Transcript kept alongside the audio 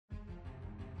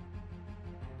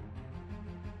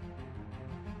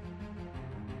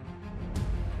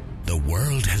The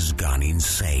world has gone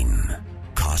insane.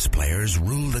 Cosplayers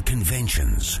rule the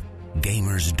conventions.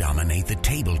 Gamers dominate the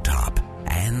tabletop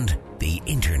and the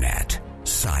internet.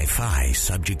 Sci-fi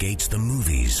subjugates the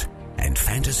movies, and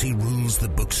fantasy rules the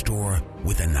bookstore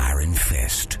with an iron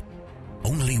fist.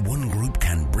 Only one group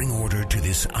can bring order to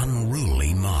this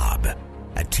unruly mob.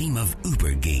 A team of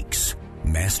uber geeks,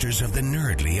 masters of the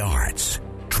nerdly arts,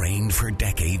 trained for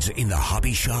decades in the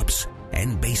hobby shops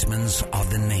and basements of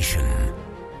the nation.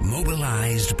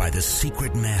 Mobilized by the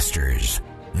secret masters,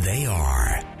 they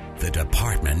are the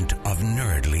Department of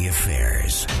Nerdly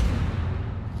Affairs.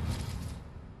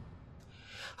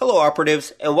 Hello,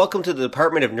 operatives, and welcome to the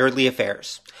Department of Nerdly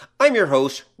Affairs. I'm your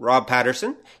host, Rob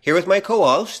Patterson, here with my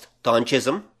co-host, Don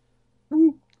Chisholm,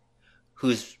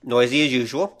 who's noisy as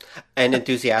usual and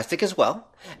enthusiastic as well.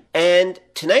 And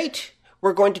tonight,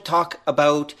 we're going to talk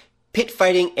about pit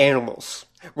fighting animals.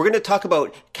 We're going to talk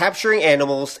about capturing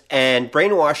animals and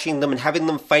brainwashing them and having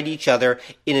them fight each other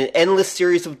in an endless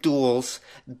series of duels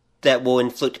that will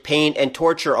inflict pain and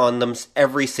torture on them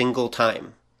every single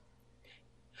time.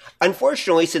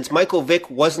 Unfortunately, since Michael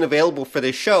Vick wasn't available for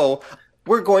this show,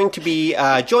 we're going to be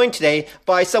joined today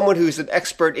by someone who's an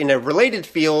expert in a related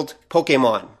field,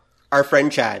 Pokemon, our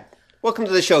friend Chad. Welcome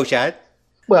to the show, Chad.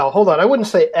 Well, hold on. I wouldn't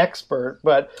say expert,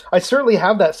 but I certainly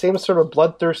have that same sort of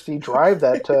bloodthirsty drive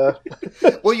that...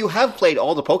 Well, you have played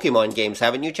all the Pokemon games,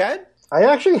 haven't you, Chad? I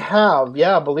actually have,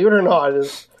 yeah, believe it or not.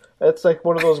 It's like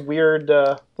one of those weird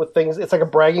with things. It's like a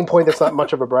bragging point that's not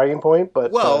much of a bragging point,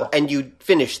 but... Well, and you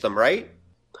finished them, right?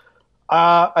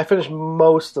 I finished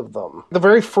most of them. The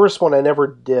very first one I never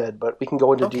did, but we can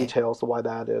go into details to why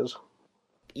that is.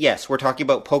 Yes, we're talking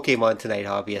about Pokemon tonight,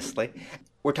 obviously.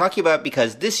 We're talking about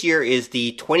because this year is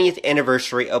the 20th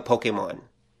anniversary of Pokemon.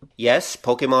 Yes,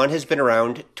 Pokemon has been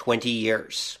around 20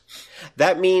 years.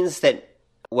 That means that,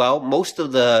 well, most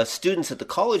of the students at the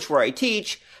college where I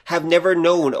teach have never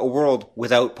known a world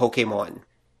without Pokemon.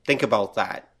 Think about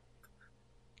that.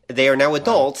 They are now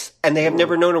adults, and they have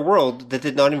never known a world that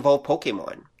did not involve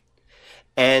Pokemon.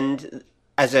 And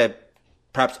as a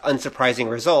perhaps unsurprising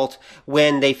result,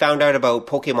 when they found out about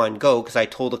Pokemon Go, because I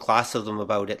told a class of them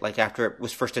about it, like after it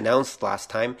was first announced last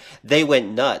time, they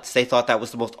went nuts. They thought that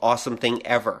was the most awesome thing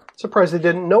ever. Surprised they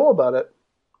didn't know about it.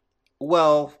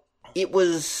 Well, it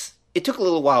took a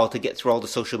little while to get through all the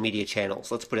social media channels,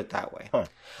 let's put it that way.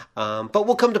 Huh. But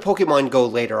we'll come to Pokemon Go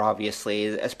later,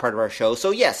 obviously, as part of our show.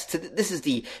 So yes, this is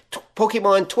the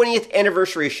Pokemon 20th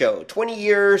anniversary show. 20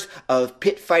 years of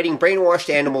pit fighting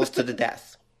brainwashed animals to the death.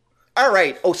 All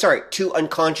right. Oh, sorry. To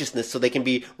unconsciousness so they can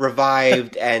be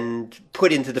revived and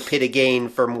put into the pit again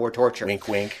for more torture. Wink,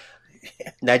 wink.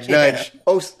 Nudge, nudge. Yeah.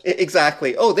 Oh,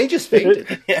 exactly. Oh, they just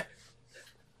fainted. Yeah.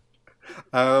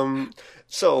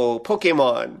 So,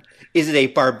 Pokemon. Is it a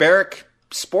barbaric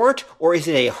sport, or is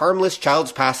it a harmless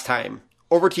child's pastime?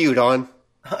 Over to you, Don.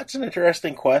 That's an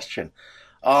interesting question.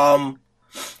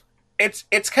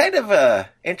 It's kind of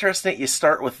interesting that you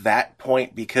start with that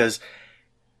point, because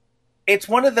it's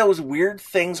one of those weird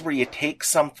things where you take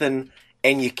something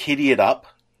and you kitty it up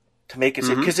to make it...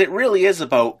 Because it really is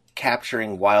about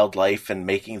capturing wildlife and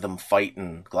making them fight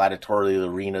in gladiatorial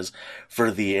arenas for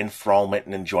the enthrallment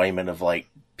and enjoyment of, like,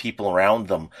 people around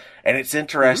them. And it's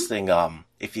interesting,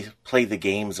 if you play the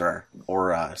games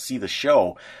or see the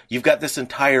show, you've got this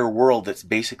entire world that's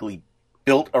basically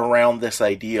built around this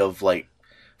idea of, like,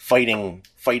 fighting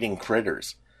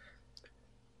critters.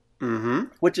 Mm-hmm.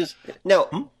 Which is...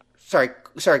 No, sorry,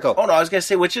 go. Oh, no, I was going to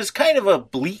say, which is kind of a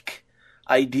bleak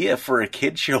idea for a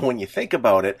kid show when you think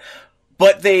about it.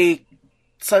 But they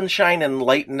sunshine and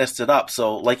lightness it up.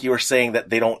 So, like you were saying, that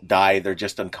they don't die, they're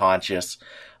just unconscious.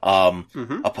 A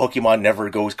Pokemon never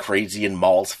goes crazy and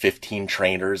mauls 15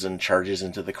 trainers and charges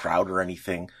into the crowd or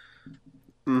anything.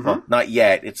 Well, not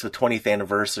yet. It's the 20th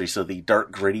anniversary, so the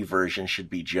dark, gritty version should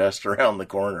be just around the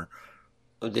corner.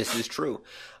 This is true.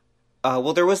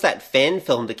 Well, there was that fan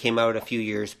film that came out a few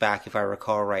years back, if I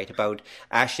recall right, about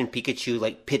Ash and Pikachu,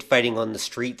 like, pit fighting on the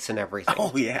streets and everything.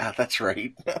 Oh, yeah, that's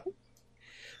right.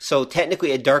 So,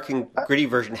 technically, a dark and gritty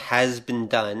version has been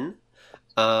done.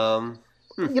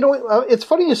 You know, it's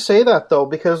funny you say that, though,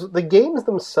 because the games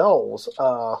themselves,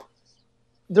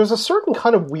 there's a certain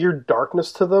kind of weird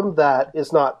darkness to them that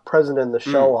is not present in the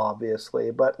show,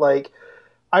 obviously. But, like,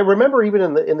 I remember even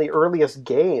in the earliest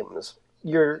games,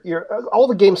 all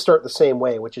the games start the same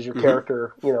way, which is your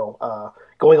character,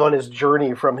 going on his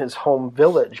journey from his home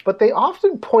village. But they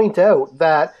often point out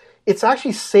that it's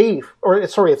actually safe,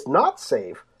 it's not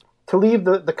safe to leave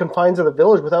the confines of the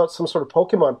village without some sort of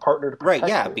Pokemon partner to protect you. Right,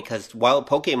 yeah, you. because wild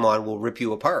Pokemon will rip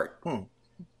you apart.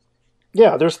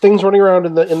 Yeah, there's things running around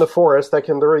in the forest that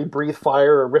can literally breathe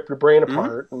fire or rip your brain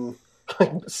apart and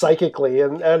like, psychically.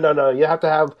 And no, you have to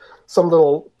have some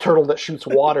little turtle that shoots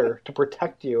water to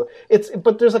protect you.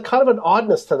 But there's a kind of an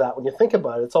oddness to that when you think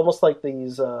about it. It's almost like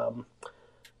these.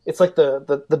 It's like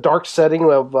the dark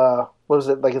setting of what is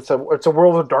it? Like it's a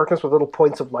world of darkness with little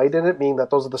points of light in it, meaning that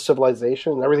those are the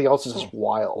civilization, and everything else is just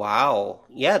wild. Wow,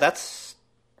 yeah, that's.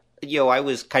 I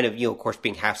was kind of, of course,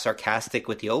 being half sarcastic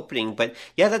with the opening, but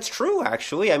yeah, that's true,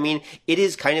 actually. I mean, it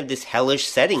is kind of this hellish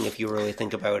setting, if you really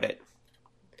think about it.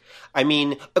 I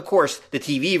mean, of course, the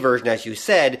TV version, as you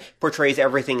said, portrays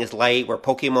everything as light, where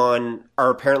Pokemon are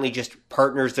apparently just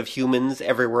partners of humans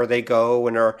everywhere they go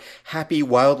and are happy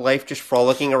wildlife just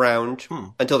frolicking around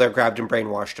until they're grabbed and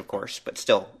brainwashed, of course, but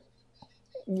still.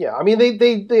 Yeah, I mean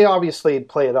they obviously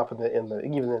play it up in the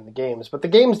even in the games, but the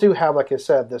games do have, like I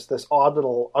said, this odd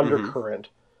little undercurrent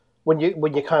when you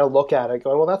kind of look at it,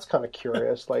 going, well, that's kind of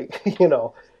curious. Like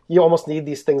you almost need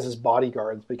these things as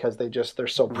bodyguards because they're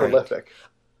so prolific. Right.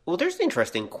 Well, there's an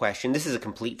interesting question. This is a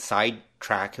complete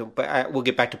sidetrack, but we'll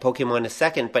get back to Pokemon in a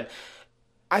second. But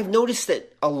I've noticed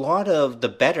that a lot of the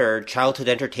better childhood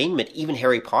entertainment, even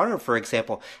Harry Potter, for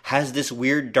example, has this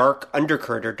weird dark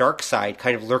undercurrent or dark side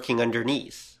kind of lurking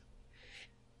underneath.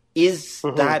 Is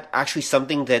that actually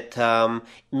something that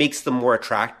makes them more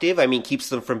attractive? I mean, keeps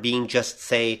them from being just,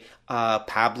 say,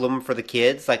 pablum for the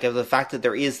kids? Like the fact that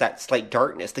there is that slight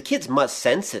darkness. The kids must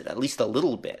sense it, at least a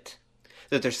little bit,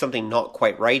 that there's something not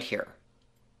quite right here.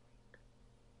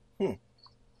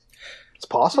 It's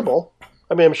possible.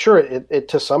 I mean, I'm sure it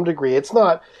to some degree. It's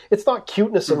not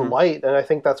cuteness and light, and I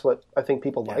think that's what I think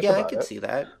people like about it. Yeah, I can see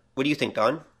that. What do you think,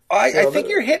 Don? I think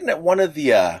you're hitting at one of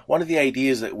the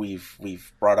ideas that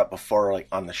we've brought up before, like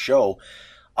on the show,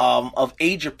 of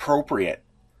age appropriate.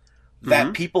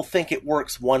 That people think it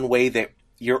works one way, that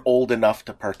you're old enough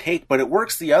to partake, but it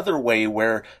works the other way,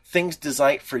 where things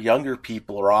designed for younger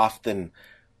people are often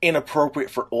inappropriate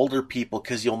for older people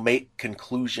because you'll make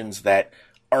conclusions that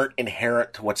aren't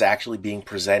inherent to what's actually being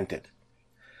presented.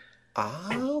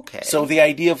 Ah, okay. So the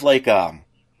idea of like a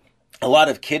lot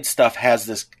of kids stuff has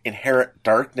this inherent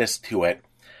darkness to it.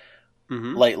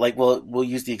 Like we'll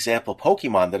use the example of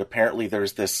Pokemon, that apparently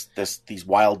there's these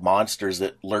wild monsters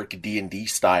that lurk D&D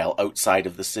style outside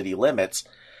of the city limits.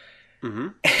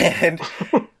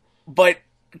 But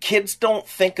kids don't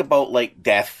think about like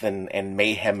death and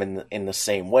mayhem in the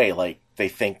same way. Like they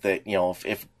think that,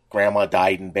 if grandma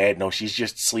died in bed, no, she's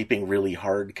just sleeping really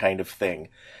hard kind of thing.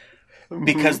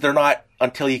 Because they're not,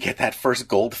 until you get that first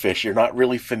goldfish, you're not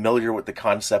really familiar with the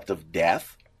concept of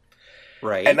death.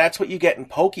 Right. And that's what you get in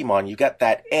Pokemon. You got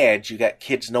that edge. You got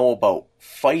kids know about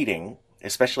fighting,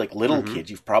 especially like little kids.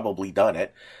 You've probably done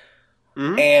it.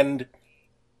 And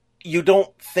you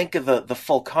don't think of the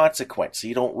full consequence.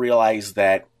 You don't realize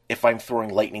that if I'm throwing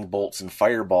lightning bolts and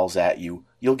fireballs at you,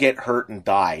 you'll get hurt and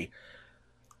die.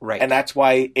 Right. And that's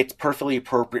why it's perfectly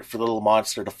appropriate for the little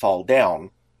monster to fall down.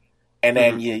 And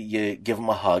then you give them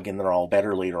a hug and they're all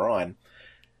better later on.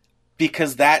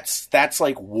 Because that's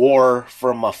like war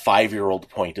from a 5-year-old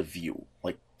point of view.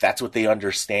 Like, that's what they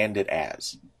understand it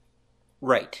as.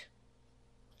 Right.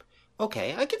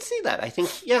 Okay, I can see that. I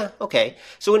think, yeah, okay.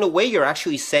 So in a way, you're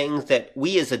actually saying that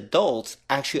we as adults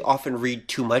actually often read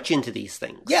too much into these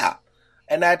things. Yeah.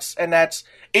 And that's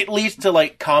it leads to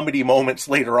like comedy moments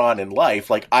later on in life.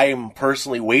 Like I am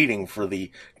personally waiting for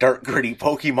the dark, gritty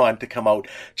Pokemon to come out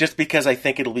just because I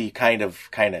think it'll be kind of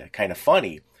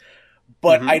funny.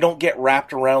 But I don't get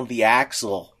wrapped around the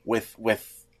axle with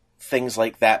things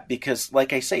like that because,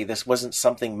 like I say, this wasn't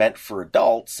something meant for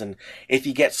adults. And if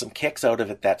you get some kicks out of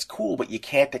it, that's cool. But you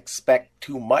can't expect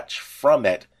too much from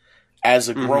it as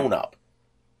a grown-up.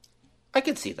 I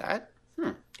can see that.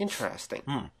 Interesting.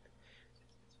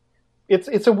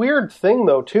 It's a weird thing,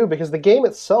 though, too, because the game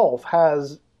itself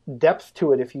has depth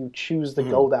to it if you choose to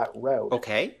go that route.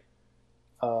 Okay.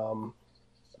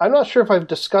 I'm not sure if I've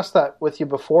discussed that with you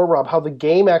before, Rob, how the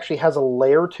game actually has a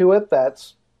layer to it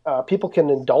that's people can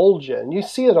indulge in. You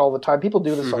see it all the time. People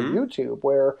do this on YouTube,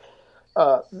 where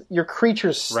your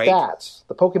creature's stats,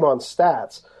 the Pokemon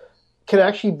stats, can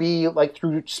actually be, like,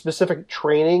 through specific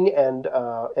training and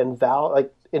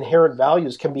inherent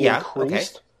values can be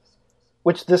increased. Okay.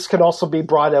 Which this can also be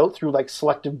brought out through, like,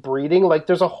 selective breeding. Like,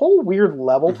 there's a whole weird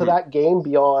level to that game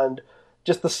beyond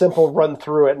just the simple run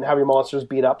through it and have your monsters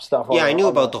beat up stuff. Yeah, I knew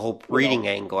about the whole breeding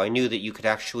angle. I knew that you could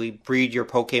actually breed your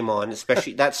Pokemon,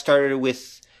 especially that started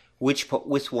with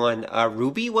with one?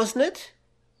 Ruby, wasn't it?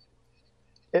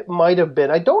 It might have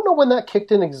been. I don't know when that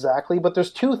kicked in exactly, but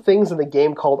there's two things in the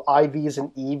game called IVs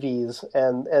and EVs,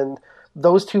 and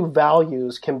those two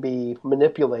values can be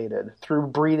manipulated through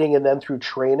breeding and then through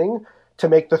training to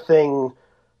make the thing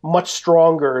much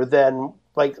stronger than,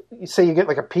 like, say you get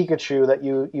like a Pikachu that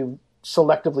you've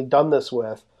selectively done this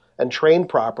with and trained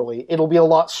properly, it'll be a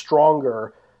lot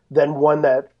stronger than one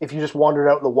that if you just wandered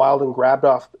out in the wild and grabbed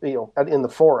off, in the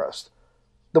forest.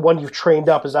 The one you've trained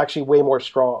up is actually way more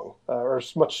strong, or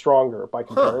much stronger by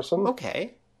comparison.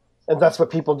 Okay. And that's what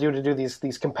people do to do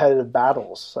these competitive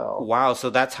battles. So wow, so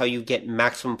that's how you get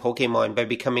maximum Pokemon, by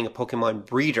becoming a Pokemon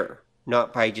breeder,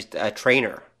 not by just a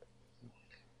trainer.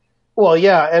 Well,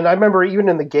 yeah, and I remember even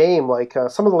in the game, like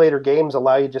some of the later games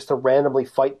allow you just to randomly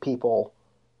fight people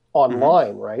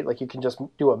online, right? Like you can just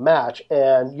do a match,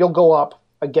 and you'll go up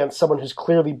against someone who's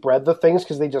clearly bred the things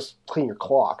because they just clean your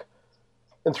clock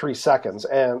in 3 seconds.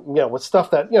 And, with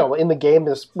stuff that, in the game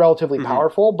is relatively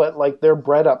powerful, but like their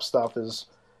bred up stuff is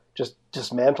just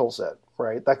dismantles it,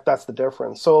 right? That's the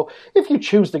difference. So if you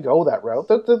choose to go that route,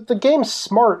 the game's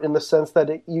smart in the sense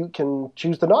that you can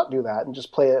choose to not do that and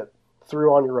just play it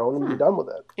through on your own and be done with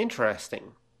it.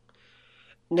 Interesting.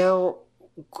 Now,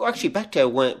 actually, back to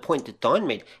one point that Don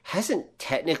made, hasn't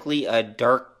technically a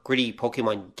dark, gritty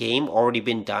Pokemon game already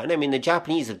been done? I mean, the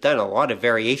Japanese have done a lot of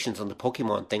variations on the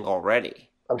Pokemon thing already.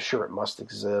 I'm sure it must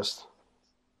exist.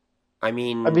 I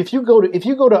mean, if you go to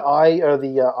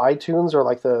iTunes or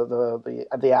like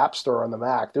the App Store on the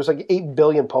Mac, there's like 8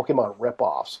 billion Pokemon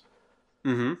ripoffs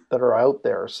that are out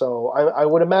there. So I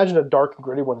would imagine a dark and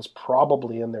gritty one is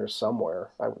probably in there somewhere.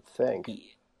 I would think.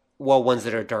 Well, ones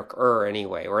that are darker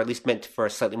anyway, or at least meant for a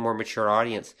slightly more mature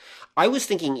audience. I was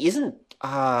thinking, isn't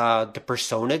the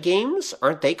Persona games,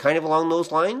 aren't they kind of along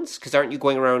those lines? Because aren't you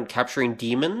going around capturing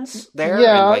demons there?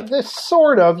 Yeah, they're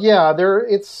sort of. Yeah, they're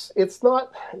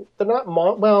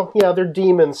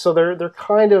demons, so they're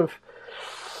kind of.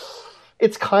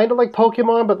 It's kind of like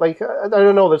Pokemon, but like I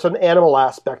don't know. There's an animal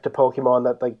aspect to Pokemon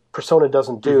that like Persona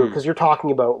doesn't do, because you're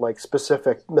talking about like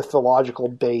specific mythological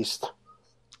based.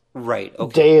 Right.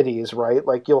 Okay. Deities, right?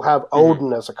 Like you'll have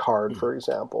Odin as a card, for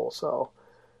example. So.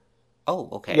 Oh,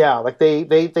 okay. Yeah, like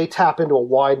they tap into a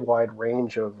wide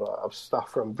range of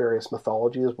stuff from various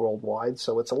mythologies worldwide.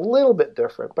 So it's a little bit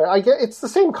different, but I get it's the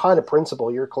same kind of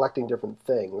principle. You're collecting different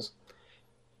things.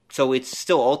 So it's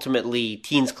still ultimately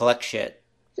teens collect shit.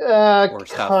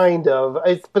 Kind of.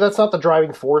 But that's not the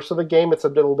driving force of the game. It's a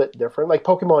little bit different. Like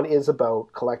Pokemon is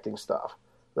about collecting stuff,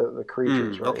 the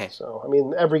creatures, right? Okay. So I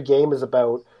mean, every game is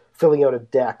about filling out a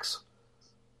dex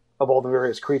of all the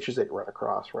various creatures that you run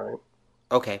across, right?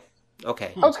 Okay. I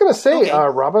was going to say,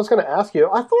 Rob, I was going to ask you,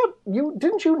 I thought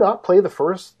didn't you not play the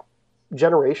first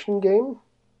generation game?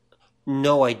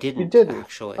 No, I didn't. You didn't?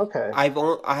 Actually. Okay.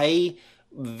 I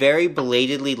very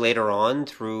belatedly later on,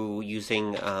 through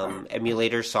using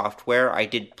emulator software, I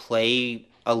did play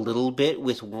a little bit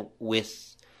with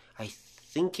I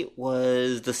think it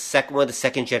was one of the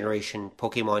second generation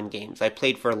Pokemon games. I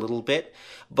played for a little bit,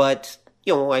 but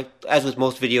as with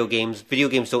most video games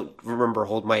don't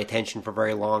hold my attention for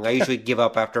very long. I usually give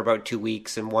up after about 2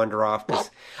 weeks and wander off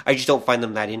because I just don't find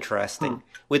them that interesting.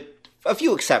 With a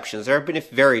few exceptions. There have been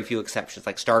very few exceptions,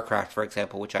 like StarCraft, for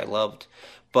example, which I loved.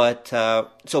 But, so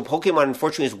Pokemon,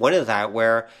 unfortunately, is one of that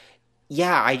where,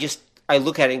 I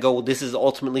look at it and go, well, this is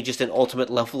ultimately just an ultimate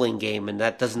leveling game, and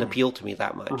that doesn't appeal to me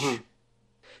that much.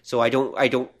 So I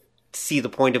don't see the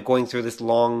point of going through this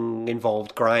long,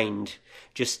 involved grind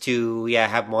just to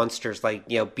have monsters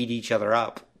beat each other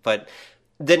up. But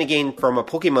then again, from a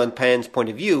Pokemon fan's point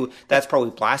of view, that's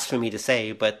probably blasphemy to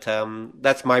say, but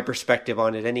that's my perspective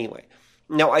on it anyway.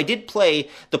 Now, I did play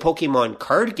the Pokemon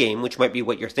card game, which might be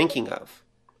what you're thinking of.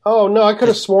 Oh, no, I could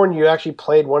have sworn you actually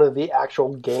played one of the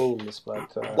actual games.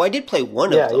 But well, I did play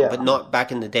one of them, but not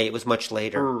back in the day. It was much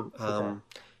later. Okay.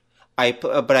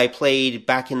 I played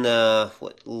back in the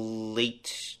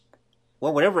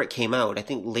whenever it came out, I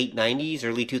think late 90s,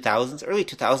 early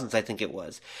 2000s, I think it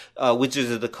was.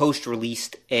 Wizards of the Coast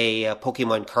released a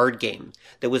Pokemon card game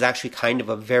that was actually kind of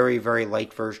a very, very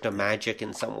light version of Magic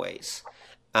in some ways,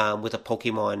 with a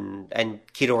Pokemon and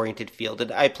kid-oriented feel.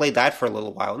 And I played that for a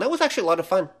little while, and that was actually a lot of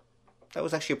fun. That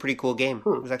was actually a pretty cool game.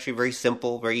 It was actually very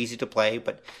simple, very easy to play,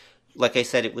 but like I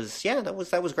said, it was,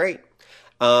 that was great.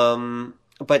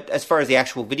 But as far as the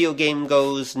actual video game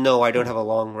goes, no, I don't have a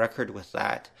long record with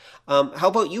that. How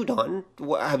about you, Don?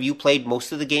 Have you played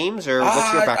most of the games, or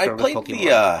what's your background with Pokemon? I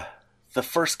played the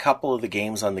first couple of the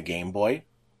games on the Game Boy,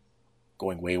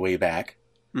 going way, way back.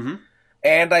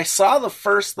 And I saw the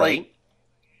first,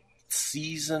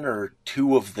 season or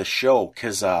two of the show,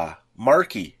 because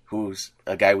Marky, who's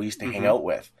a guy we used to hang out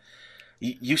with,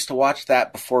 he used to watch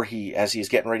that before as he was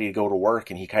getting ready to go to work,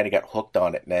 and he kind of got hooked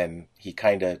on it, and then he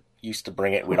kind of used to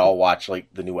bring it. We'd all watch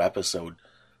the new episode,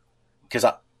 because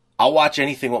I'll watch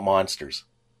anything with monsters.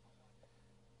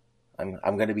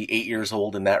 I'm going to be 8 years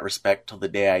old in that respect till the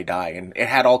day I die. And it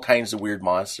had all kinds of weird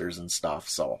monsters and stuff,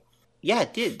 so. Yeah,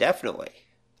 it did, definitely.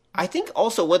 I think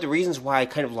also one of the reasons why I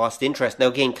kind of lost interest, now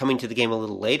again, coming to the game a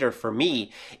little later for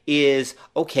me, is,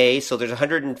 okay, so there's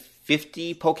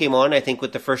 150 Pokemon, I think,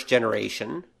 with the first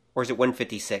generation. Or is it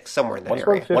 156? Somewhere in that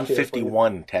area.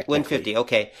 151, technically. 150,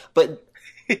 okay. But...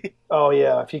 oh,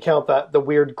 yeah, if you count the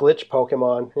weird glitch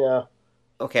Pokemon, yeah.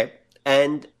 Okay,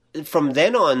 and... From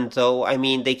then on, though, I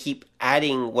mean, they keep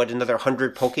adding, another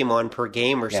 100 Pokemon per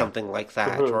game or something like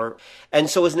that. Mm-hmm. And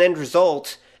so as an end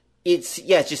result, it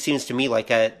just seems to me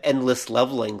like an endless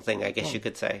leveling thing, I guess you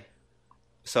could say.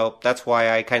 So that's why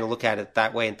I kind of look at it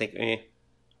that way and think,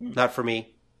 not for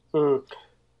me. Mm.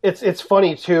 It's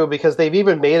funny, too, because they've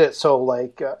even made it so,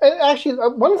 like... actually,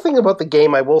 one thing about the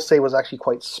game I will say was actually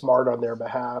quite smart on their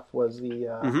behalf was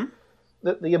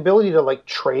the ability to like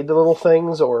trade the little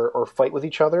things or fight with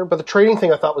each other. But the trading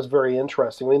thing I thought was very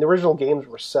interesting. I mean, the original games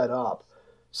were set up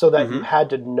so that you had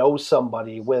to know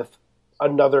somebody with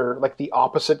another, like the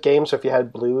opposite game. So if you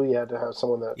had blue, you had to have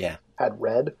someone that had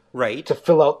red, right, to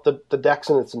fill out the decks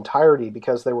in its entirety,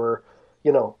 because there were,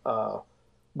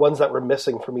 ones that were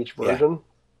missing from each version. Yeah.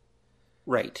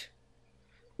 Right.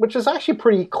 Which is actually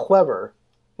pretty clever,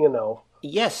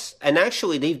 Yes, and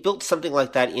actually they've built something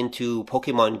like that into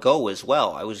Pokemon Go as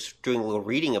well. I was doing a little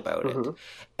reading about it.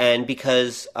 And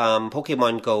because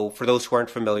Pokemon Go, for those who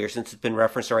aren't familiar, since it's been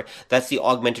referenced already, that's the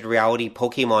augmented reality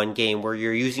Pokemon game where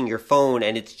you're using your phone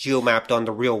and it's geomapped on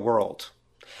the real world.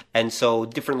 And so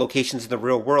different locations in the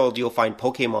real world, you'll find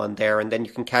Pokemon there, and then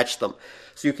you can catch them.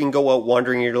 So you can go out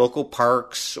wandering in your local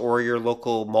parks or your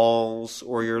local malls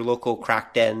or your local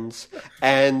crack dens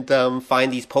and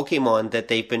find these Pokemon that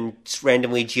they've been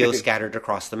randomly geoscattered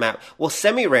across the map. Well,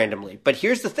 semi-randomly. But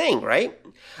here's the thing, right?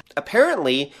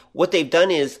 Apparently, what they've done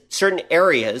is certain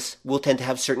areas will tend to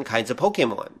have certain kinds of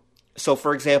Pokemon. So,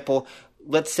 for example,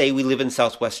 let's say we live in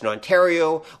southwestern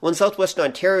Ontario. Well, in southwestern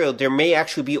Ontario, there may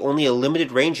actually be only a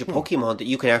limited range of Pokemon that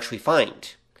you can actually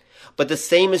find. But the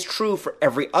same is true for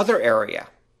every other area,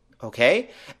 okay?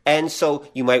 And so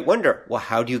you might wonder, well,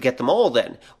 how do you get them all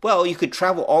then? Well, you could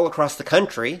travel all across the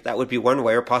country. That would be one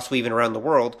way, or possibly even around the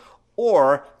world.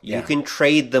 Or you can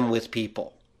trade them with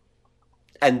people.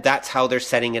 And that's how they're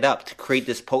setting it up, to create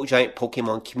this giant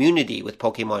Pokemon community with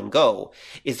Pokemon Go,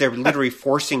 is they're literally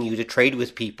forcing you to trade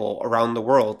with people around the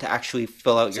world to actually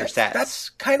fill out your sets. That's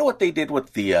kind of what they did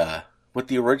with the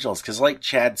originals, because like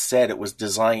Chad said, it was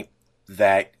designed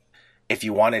that if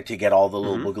you wanted to get all the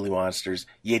little boogly monsters,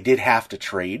 you did have to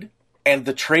trade. And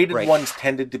the traded ones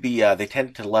tended to be, they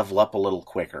tended to level up a little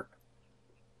quicker.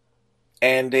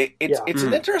 And it's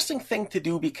an interesting thing to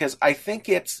do, because I think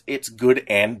it's good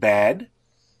and bad.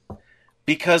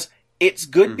 Because it's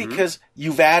good because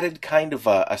you've added kind of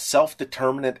a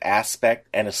self-determinant aspect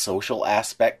and a social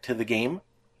aspect to the game.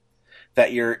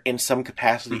 That you're in some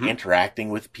capacity interacting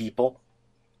with people.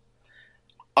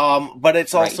 But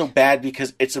it's also bad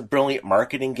because it's a brilliant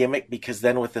marketing gimmick, because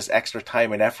then with this extra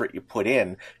time and effort you put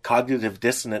in, cognitive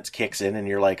dissonance kicks in and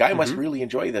you're like, I must really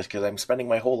enjoy this because I'm spending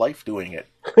my whole life doing it.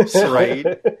 Right.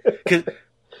 Because,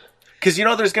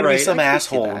 there's going to be some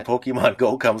asshole when Pokemon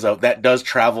Go comes out that does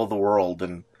travel the world.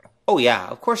 And oh, yeah,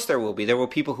 of course there will be. There will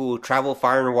be people who will travel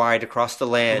far and wide across the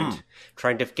land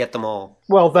trying to get them all.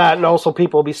 Well, that, and also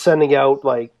people will be sending out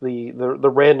like the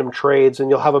random trades, and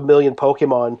you'll have a million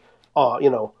Pokemon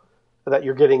that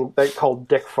you're getting that called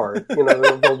Dick Fart.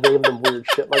 They'll name them weird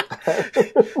shit like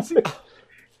that.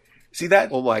 See that?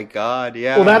 Oh my god,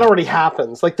 yeah. Well, that already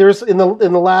happens. Like there's in the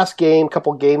last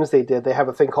couple games they did, they have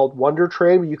a thing called Wonder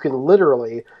Trade where you can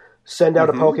literally send out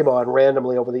a Pokemon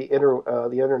randomly over the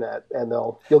internet, and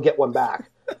you'll get one back.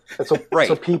 And so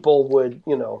so people would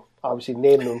obviously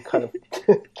name them kind of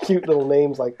cute little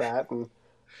names like that, and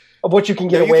of what you can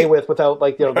get away with without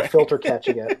the filter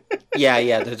catching it.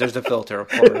 Yeah, there's a filter, of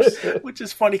course. Which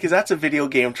is funny because that's a video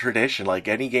game tradition. Like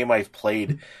any game I've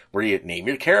played where you name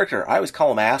your character, I always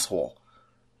call him asshole.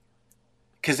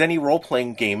 Because any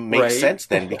role-playing game makes sense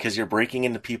then, because you're breaking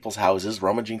into people's houses,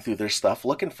 rummaging through their stuff,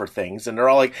 looking for things, and they're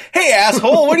all like, hey,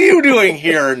 asshole, what are you doing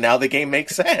here? And now the game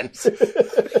makes sense.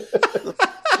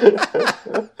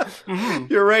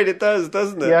 You're right, it does,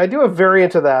 doesn't it? Yeah, I do a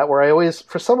variant of that where I always,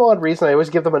 for some odd reason, I always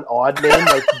give them an odd name,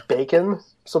 like Bacon.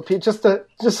 So just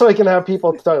so I can have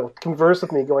people converse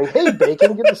with me going, hey,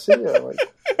 Bacon, good to see you. Like,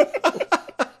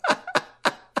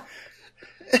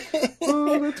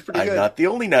 oh, that's pretty good. I'm not the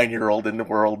only 9-year-old in the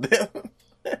world.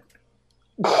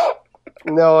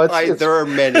 No, there are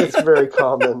many. It's very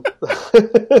common.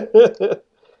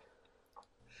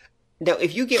 Now,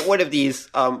 if you get one of these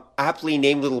aptly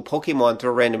named little Pokemon through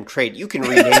a random trade, you can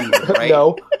rename them, right?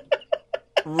 No.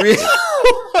 Really?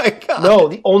 Oh my god!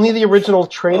 No, only the original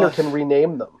trainer can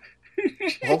rename them.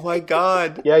 Oh my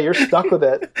god! Yeah, you're stuck with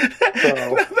it. So.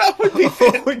 That would be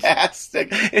fantastic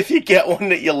if you get one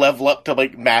that you level up to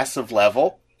like massive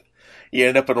level. You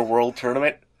end up in a world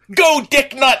tournament. Go,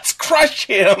 Dick Nuts! Crush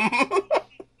him!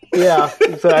 Yeah,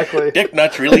 exactly. Dick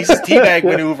Nuts releases teabag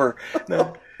maneuver.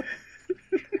 No.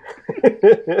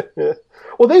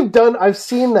 Well, I've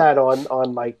seen that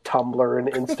on like Tumblr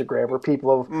and Instagram where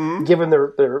people have given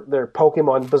their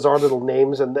Pokemon bizarre little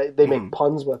names and they make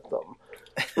puns with them.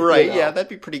 Right, yeah, that'd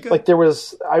be pretty good. Like there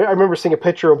was, I remember seeing a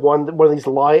picture of one of these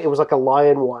it was like a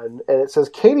lion one, and it says,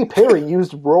 Katy Perry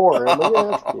used roar. And I'm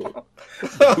like,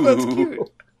 yeah, that's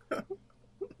cute.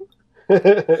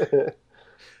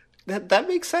 That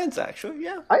makes sense, actually,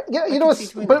 yeah.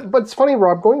 But it's funny,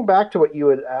 Rob, going back to what you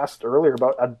had asked earlier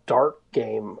about a dark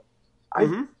game,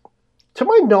 to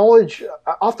my knowledge,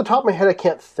 off the top of my head, I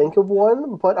can't think of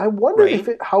one, but I wonder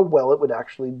how well it would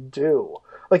actually do.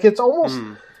 Like, it's almost...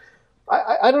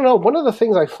 I don't know. One of the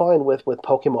things I find with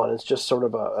Pokemon is just sort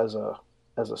of as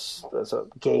a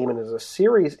game and as a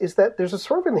series is that there's a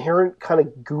sort of inherent kind of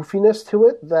goofiness to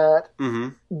it that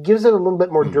gives it a little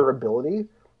bit more durability.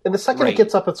 And the second it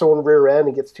gets up its own rear end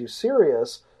and gets too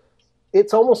serious,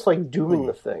 it's almost like dooming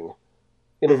the thing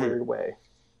in a weird way.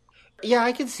 Yeah,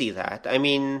 I can see that. I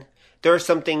mean, there are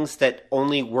some things that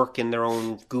only work in their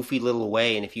own goofy little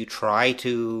way, and if you try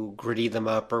to gritty them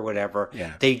up or whatever,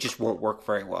 they just won't work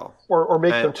very well. Or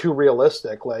make them too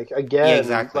realistic. Like, again,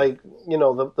 like, you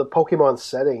know, the Pokemon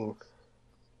setting,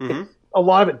 a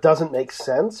lot of it doesn't make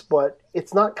sense, but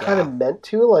it's not kind of meant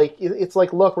to. Like, it's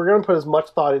like, look, we're going to put as much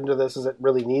thought into this as it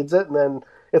really needs it, and then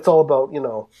it's all about, you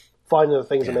know, finding the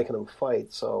things and making them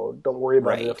fight. So don't worry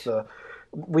about it if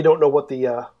we don't know what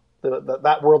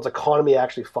that world's economy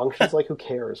actually functions like. Who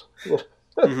cares?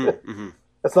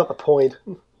 That's not the point.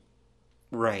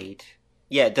 Right.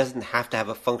 Yeah, it doesn't have to have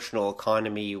a functional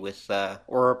economy with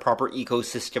or a proper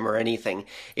ecosystem or anything.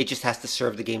 It just has to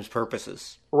serve the game's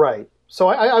purposes. Right. So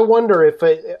I wonder if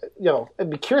I'd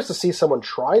be curious to see someone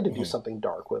try to do something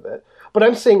dark with it. But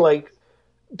I'm saying, like,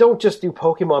 don't just do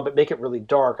Pokemon, but make it really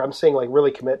dark. I'm saying, like,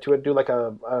 really commit to it. Do like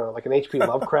like an H.P.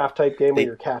 Lovecraft type game where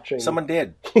you're catching. Someone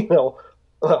did. You know,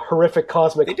 horrific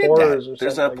cosmic horrors or something.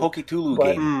 There's a Poketulu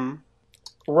game.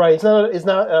 Right, it's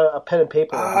not a pen and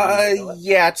paper.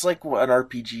 Yeah, it's like an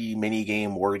RPG mini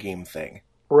game, war game thing.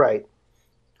 Right,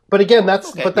 but again,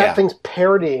 that thing's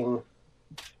parodying.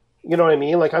 You know what I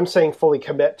mean? Like, I'm saying, fully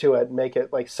commit to it and make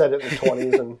it like set it in the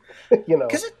 20s, and you know,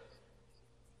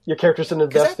 your character's an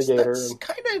investigator. That's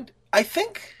kind of. I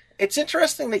think it's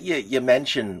interesting that you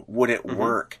mention would it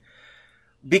work,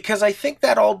 because I think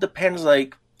that all depends.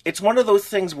 Like, it's one of those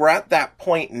things. We're at that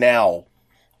point now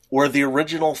where the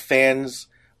original fans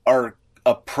are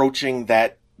approaching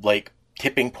that, like,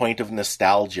 tipping point of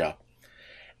nostalgia.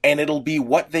 And it'll be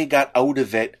what they got out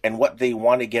of it and what they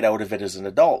want to get out of it as an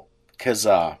adult. Because,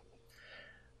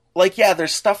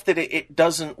 there's stuff that it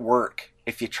doesn't work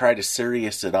if you try to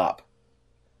serious it up.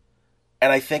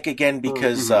 And I think, again,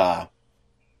 because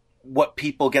what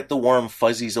people get the warm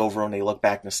fuzzies over when they look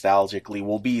back nostalgically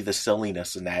will be the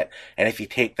silliness in that. And if you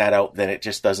take that out, then it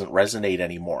just doesn't resonate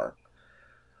anymore.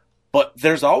 But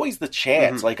there's always the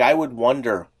chance, like, I would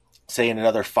wonder, say in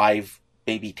another 5,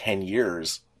 maybe 10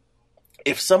 years,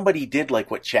 if somebody did like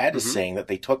what Chad is saying, that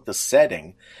they took the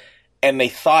setting and they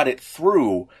thought it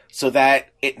through so that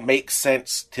it makes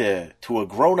sense to a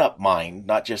grown-up mind,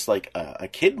 not just like a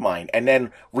kid mind, and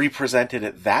then represented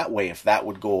it that way, if that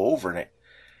would go over. And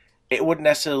it wouldn't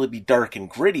necessarily be dark and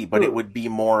gritty, but it would be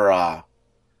more, I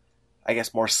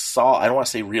guess, more I don't want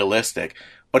to say realistic,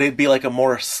 but it'd be like a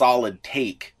more solid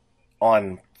take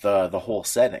on the whole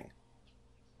setting.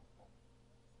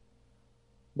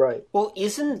 Right. Well,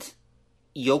 isn't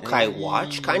Yokai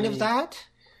Watch kind of that?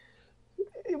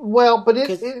 Well, but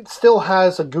it still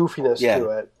has a goofiness to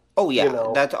it. Oh yeah, you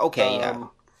know? That's okay.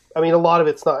 I mean, a lot of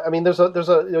it's not. I mean, there's a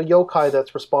yokai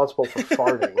that's responsible for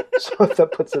farting, so if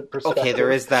that puts it in perspective. Okay,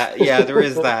 there is that. Yeah, there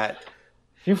is that.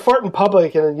 If you fart in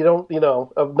public and you don't,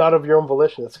 not of your own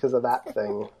volition, it's because of that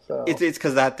thing. So. It's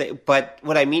because that thing. But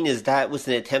what I mean is that was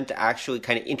an attempt to actually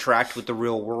kind of interact with the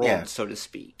real world, so to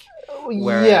speak.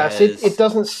 Whereas... Yes,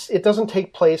 it doesn't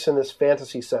take place in this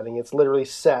fantasy setting. It's literally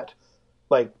set,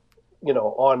 like,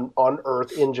 on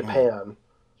Earth in Japan,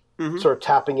 sort of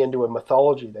tapping into a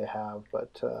mythology they have.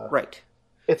 But right.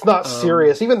 It's not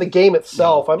serious. Even the game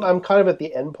itself, I'm kind of at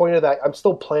the end point of that. I'm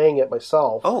still playing it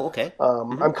myself. Oh, okay.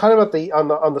 I'm kind of at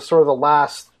on the sort of the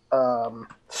last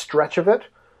stretch of it,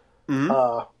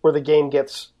 where the game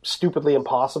gets stupidly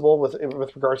impossible with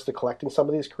regards to collecting some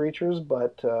of these creatures.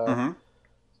 But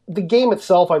the game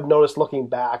itself, I've noticed looking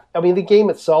back. I mean, the game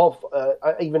itself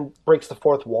even breaks the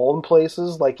fourth wall in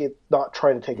places, like it not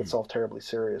trying to take itself terribly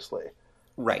seriously.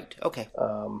 Right. Okay.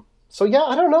 So yeah,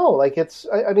 I don't know. Like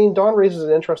I mean, Don raises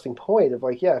an interesting point of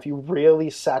like, yeah, if you really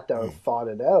sat down and thought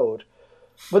it out,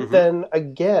 but then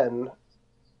again,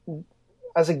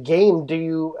 as a game,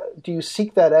 do you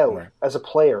seek that out as a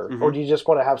player, or do you just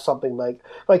want to have something like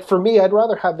for me, I'd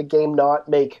rather have the game not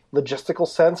make logistical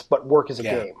sense, but work as a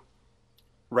game.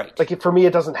 Right. Like for me,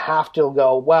 it doesn't have to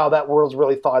go, wow, that world's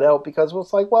really thought out, because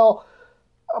it's like, well,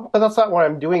 but that's not why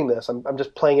I'm doing this. I'm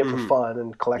just playing it for fun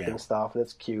and collecting stuff, and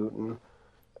it's cute and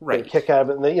get a kick out of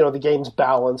it. And the game's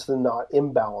balanced and not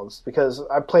imbalanced, because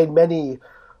I've played many,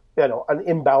 an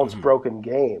imbalanced broken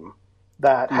game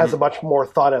that has a much more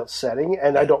thought out setting,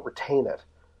 and I don't retain it.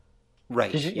 Right.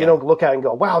 Because you don't look at it and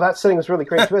go, wow, that setting was really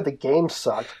great too. The game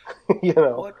sucked.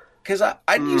 Because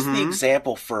I'd use the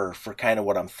example for kind of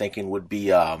what I'm thinking would be,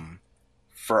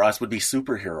 for us, would be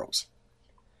superheroes.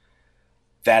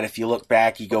 That if you look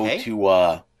back, you go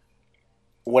to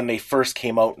when they first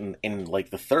came out in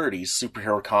like the 30s,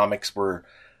 superhero comics were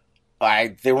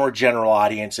they were a general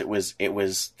audience. It was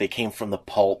they came from the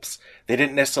pulps. They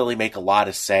didn't necessarily make a lot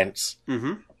of sense,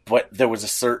 but there was a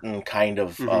certain kind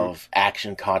of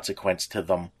action consequence to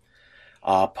them.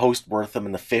 Post Wortham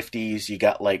in the 50s, you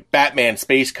got like Batman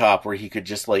Space Cop, where he could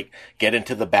just like get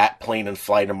into the bat plane and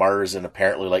fly to Mars in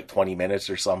apparently like 20 minutes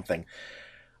or something.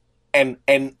 And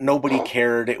nobody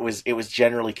cared. It was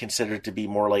generally considered to be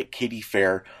more like kiddie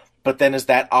fare. But then as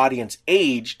that audience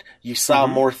aged, you saw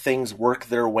more things work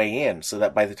their way in, so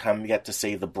that by the time you get to,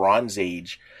 say, the Bronze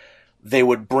Age, they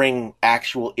would bring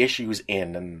actual issues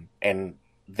in, and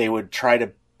they would try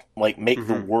to like make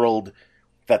the world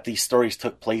that these stories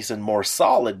took place in more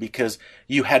solid, because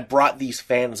you had brought these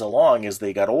fans along as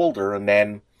they got older, and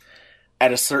then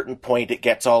at a certain point it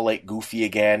gets all like goofy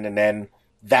again, and then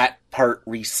that part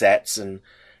resets, and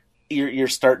you're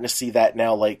starting to see that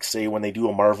now, like, say, when they do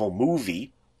a Marvel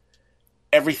movie,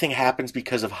 everything happens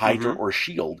because of Hydra or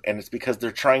S.H.I.E.L.D., and it's because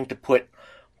they're trying to put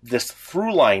this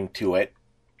through line to it,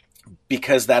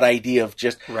 because that idea of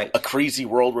just a crazy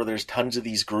world where there's tons of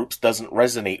these groups doesn't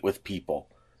resonate with people.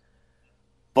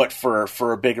 But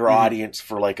for a bigger audience,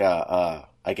 for like I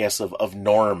guess of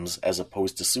norms as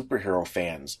opposed to superhero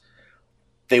fans,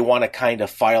 they want to kind of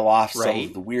file off some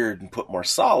of the weird and put more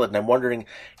solid. And I'm wondering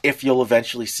if you'll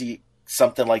eventually see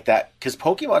something like that, because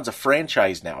Pokemon's a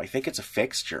franchise now. I think it's a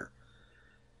fixture.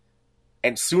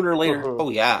 And sooner or later,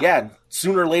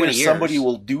 sooner or later somebody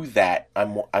will do that.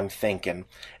 I'm thinking,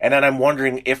 and then I'm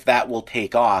wondering if that will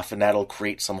take off, and that'll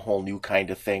create some whole new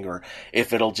kind of thing, or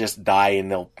if it'll just die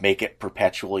and they'll make it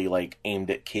perpetually like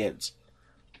aimed at kids.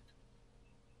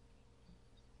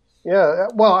 Yeah,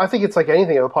 well, I think it's like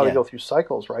anything; it'll probably go through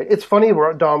cycles, right? It's funny,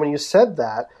 Dom, when you said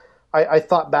that, I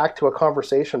thought back to a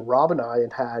conversation Rob and I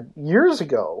had years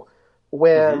ago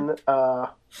when.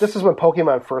 This is when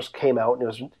Pokemon first came out, and it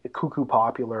was cuckoo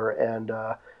popular, and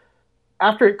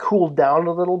after it cooled down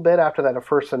a little bit, after that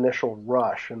first initial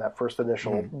rush and that first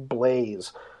initial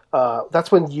blaze,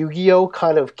 that's when Yu-Gi-Oh!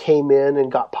 Kind of came in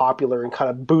and got popular and kind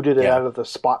of booted it out of the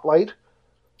spotlight.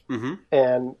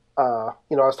 And, I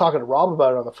was talking to Rob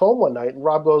about it on the phone one night, and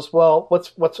Rob goes, well,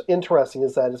 what's interesting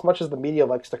is that as much as the media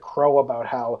likes to crow about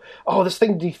how, this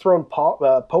thing dethroned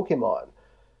Pokemon,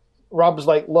 Rob was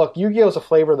like, look, Yu-Gi-Oh! Is a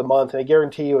flavor of the month, and I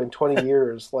guarantee you in 20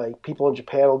 years, like, people in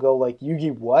Japan will go like,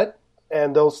 Yu-Gi what?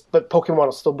 But Pokemon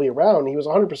will still be around. He was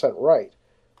 100% right.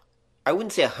 I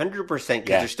wouldn't say 100% because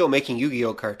they're still making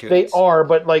Yu-Gi-Oh! Cartoons. They are,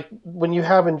 but like, when you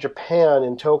have in Japan,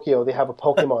 in Tokyo, they have a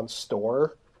Pokemon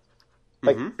store.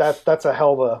 Like, that's a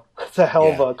hell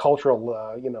of a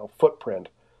cultural, footprint.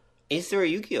 Is there a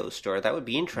Yu-Gi-Oh! Store? That would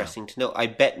be interesting to know. I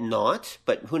bet not,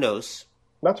 but who knows?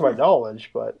 Not to my knowledge,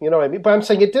 but you know what I mean? But I'm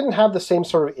saying it didn't have the same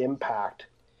sort of impact.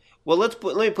 Well, let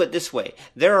me put it this way.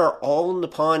 There are all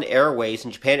Nippon Airways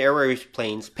and Japan Airways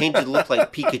planes painted to look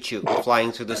like Pikachu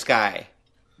flying through the sky.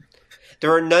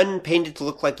 There are none painted to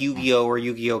look like Yu-Gi-Oh! Or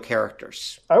Yu-Gi-Oh!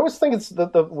 Characters. I always think it's one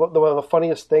of the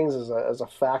funniest things as a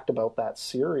fact about that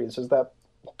series is that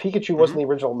Pikachu wasn't the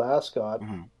original mascot.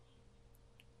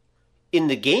 In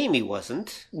the game, he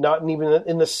wasn't. Not even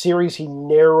in the series, he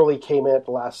narrowly came in at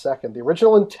the last second. The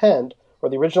original intent, or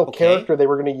the original character they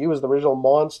were going to use, the original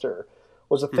monster,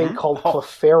 was a thing called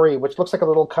Clefairy, which looks like a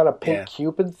little kind of pink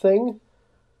Cupid thing.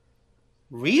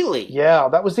 Really? Yeah,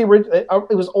 that was the original.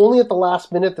 It was only at the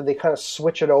last minute that they kind of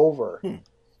switch it over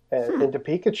into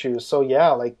Pikachu. So yeah,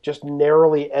 like just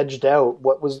narrowly edged out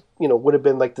what was, would have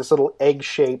been like this little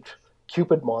egg-shaped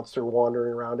Cupid monster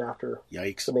wandering around after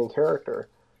the main character.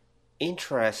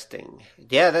 Interesting.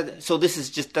 Yeah, so this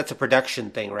is that's a production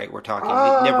thing, right? We're talking.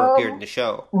 It never appeared in the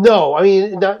show. No, I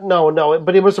mean, no.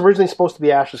 But it was originally supposed to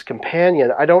be Ash's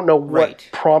companion. I don't know what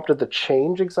prompted the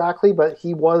change exactly, but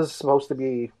he was supposed to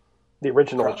be the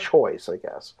original choice, I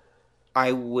guess.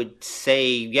 I would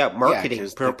say, marketing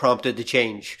prompted the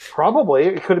change. Probably.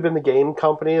 It could have been the game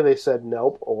company. They said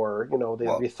nope, or, they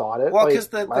rethought it. Well, because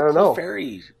the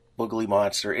Clefairy Boogly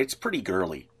Monster, it's pretty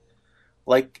girly.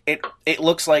 Like, it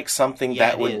looks like something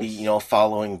that would be,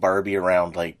 following Barbie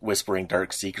around, like, whispering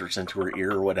dark secrets into her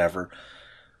ear or whatever.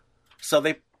 So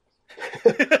they...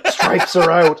 Stripes are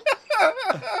out.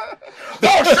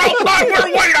 Thou shalt not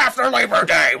wear white after Labor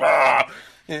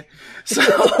Day!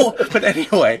 So, but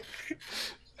anyway...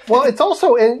 Well, it's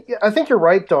also, and I think you're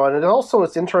right, Don, and also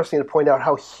it's interesting to point out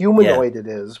how humanoid it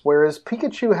is, whereas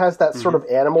Pikachu has that sort of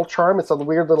animal charm. It's a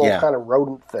weird little kind of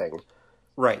rodent thing.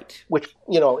 Right. Which,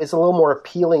 is a little more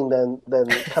appealing than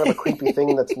kind of a creepy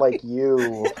thing that's like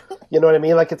you. You know what I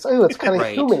mean? Like, it's kind of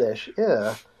humanish.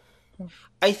 Yeah.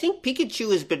 I think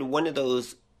Pikachu has been one of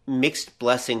those mixed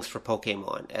blessings for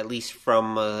Pokemon, at least for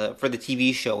the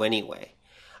TV show anyway.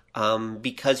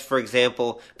 Because, for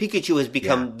example, Pikachu has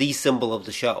become the symbol of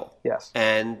the show. Yes.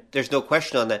 And there's no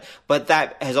question on that. But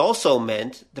that has also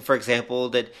meant, for example,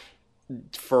 that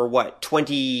for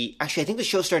 20... Actually, I think the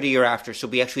show started a year after, so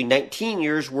it'll be actually 19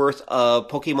 years worth of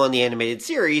Pokemon the Animated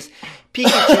Series.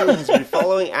 Pikachu has been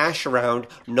following Ash around,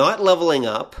 not leveling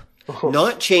up,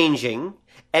 not changing,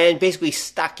 and basically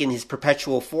stuck in his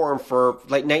perpetual form for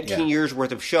 19 years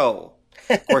worth of show.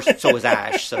 Of course, so is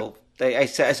Ash, so I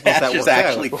suppose Ash that is works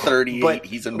actually out. 38,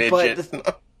 he's a midget.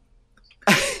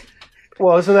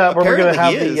 Well, isn't that where we're going to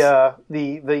have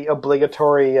the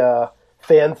obligatory...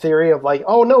 fan theory of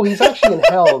oh no, he's actually in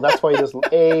hell. That's why he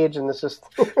doesn't age, and it's just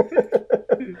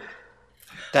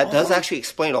that does actually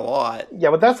explain a lot. Yeah,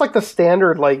 but that's like the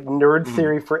standard nerd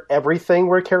theory for everything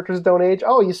where characters don't age.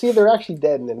 Oh, you see, they're actually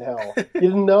dead and in hell. You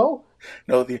didn't know?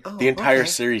 No, the entire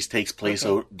series takes place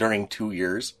during 2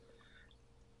 years.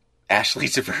 Ash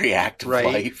leads a very active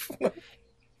life.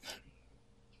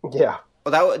 Yeah.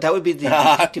 Well, that would be the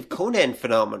Detective Conan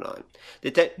phenomenon.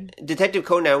 Detective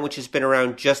Conan, which has been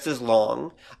around just as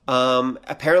long,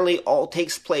 apparently all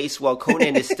takes place while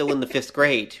Conan is still in the 5th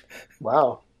grade.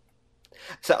 Wow.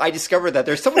 So I discovered that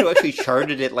there's someone who actually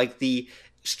charted it the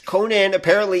Conan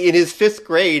apparently in his 5th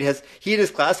grade he and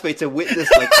his classmates have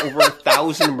witnessed over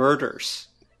 1,000 murders.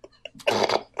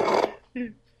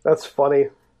 That's funny.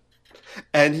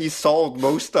 And he solved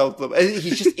most of them.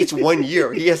 It's 1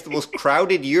 year. He has the most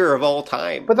crowded year of all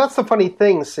time. But that's the funny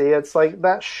thing, see? It's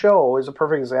that show is a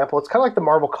perfect example. It's kind of like the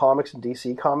Marvel Comics and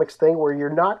DC Comics thing where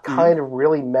you're not kind of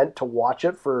really meant to watch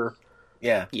it for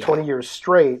 20 years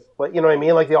straight. But you know what I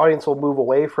mean? The audience will move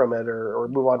away from it or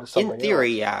move on to something else. In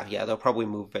theory, yeah, they'll probably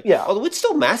move it. Yeah. Although it's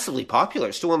still massively popular.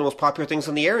 It's still one of the most popular things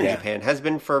on the air in Japan. Has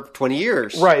been for 20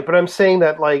 years. Right, but I'm saying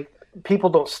that, people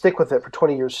don't stick with it for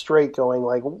 20 years straight going,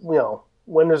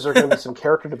 when is there going to be some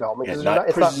character development? Because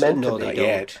it's not meant to be. They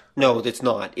don't. No, it's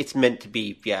not. It's meant to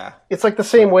be, It's like the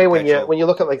same way when you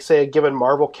look at, say, a given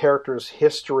Marvel character's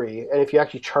history, and if you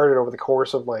actually chart it over the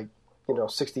course of,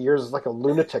 60 years, it's like a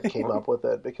lunatic came up with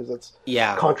it, because it's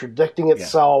contradicting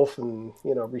itself and,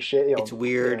 reshaping. It's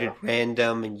weird and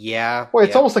random and Well,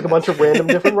 it's almost like a bunch of random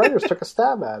different writers took a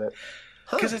stab at it.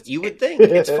 Because you would think.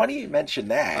 It's funny you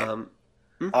mentioned that.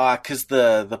 Because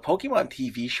the Pokemon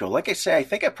TV show, like I say, I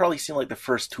think I've probably seen the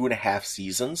first 2.5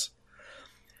 seasons.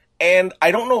 And I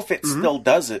don't know if it still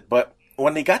does it, but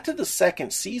when they got to the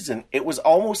second season, it was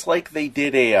almost like they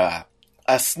did a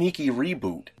sneaky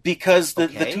reboot. Because the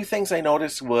two things I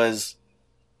noticed was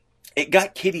it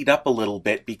got kiddied up a little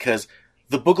bit because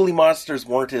the Boogly Monsters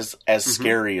weren't as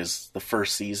scary as the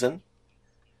first season.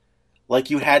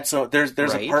 You had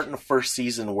there's a part in the first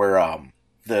season where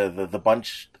the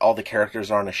bunch, all the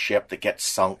characters are on a ship that gets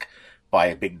sunk by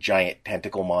a big giant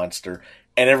tentacle monster,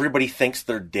 and everybody thinks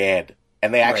they're dead,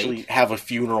 and they actually have a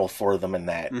funeral for them in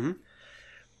that.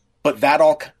 But that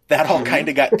all kind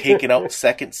of got taken out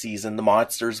second season. The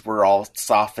monsters were all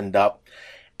softened up,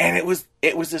 and it was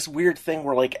this weird thing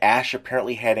where Ash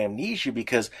apparently had amnesia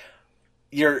because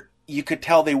you could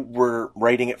tell they were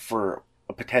writing it for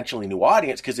a potentially new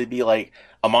audience, because it'd be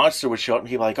a monster would show up and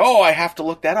he'd be oh, I have to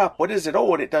look that up. What is it?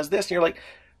 Oh, and it does this. And you're like,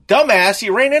 dumbass,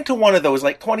 you ran into one of those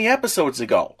 20 episodes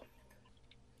ago.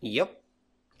 Yep.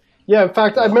 Yeah, in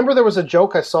fact, I remember there was a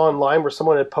joke I saw online where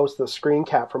someone had posted a screen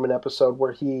cap from an episode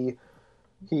where he's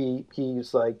he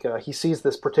sees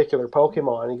this particular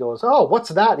Pokemon and he goes, oh, what's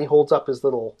that? And he holds up his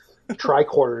little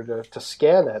tricorder to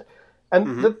scan it.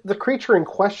 And the creature in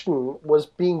question was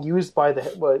being used by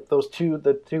the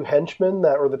two henchmen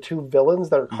or the two villains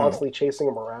that are constantly chasing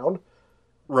him around.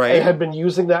 Right. They had been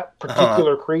using that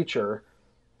particular creature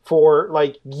for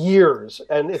like years,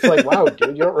 and it's like, wow,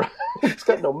 dude, you don't. It's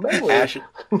got no memory. Ash.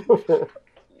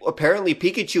 Apparently,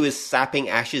 Pikachu is sapping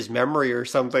Ash's memory or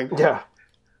something. Yeah.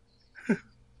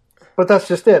 But that's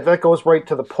just it. That goes right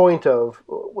to the point of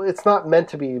it's not meant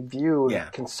to be viewed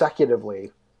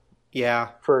consecutively. Yeah.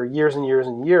 For years and years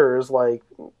and years, like,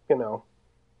 you know.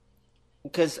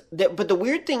 But the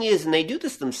weird thing is, and they do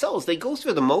this themselves, they go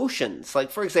through the motions. Like,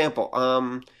 for example,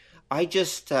 I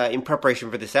just, in preparation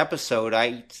for this episode,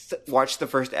 I watched the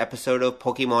first episode of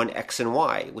Pokemon X and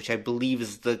Y, which I believe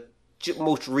is the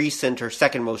most recent or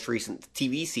second most recent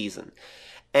TV season.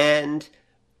 And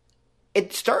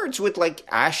it starts with, like,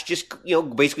 Ash just,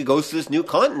 basically goes to this new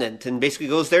continent and basically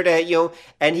goes there to,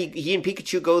 and he and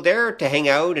Pikachu go there to hang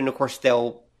out, and of course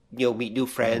they'll, meet new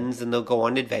friends and they'll go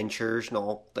on adventures and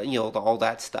all, all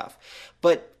that stuff.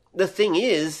 But the thing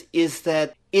is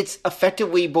that it's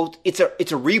effectively both, it's a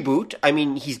reboot. I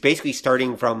mean, he's basically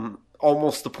starting from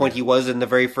almost the point he was in the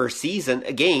very first season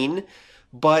again,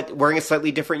 but wearing a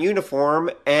slightly different uniform,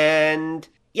 and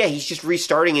yeah, he's just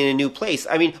restarting in a new place.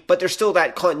 I mean, but there's still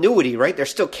that continuity, right? They're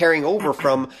still carrying over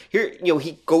from here.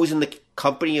 He goes in the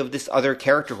company of this other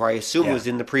character who I assume was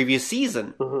in the previous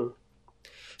season. Mm-hmm.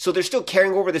 So they're still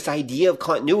carrying over this idea of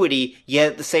continuity,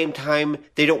 yet at the same time,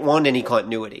 they don't want any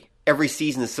continuity. Every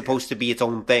season is supposed to be its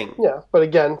own thing. Yeah, but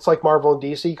again, it's like Marvel and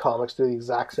DC comics do the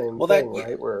exact same thing,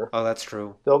 right? Where that's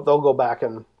true. They'll go back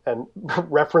and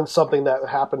reference something that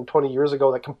happened 20 years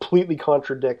ago that completely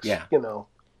contradicts,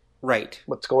 right,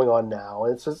 what's going on now.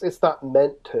 It's not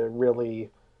meant to really,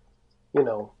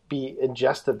 be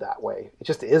ingested that way. It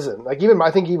just isn't. Like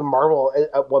I think even Marvel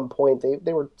at one point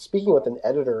they were speaking with an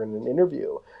editor in an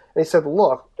interview, and he said,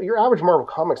 "Look, your average Marvel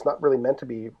comic's not really meant to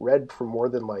be read for more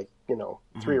than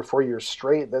 3 or 4 years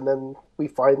straight. And then we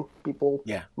find people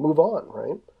move on,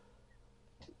 right?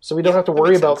 So we don't have to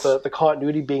worry about the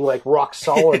continuity being like rock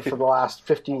solid for the last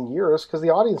 15 years because the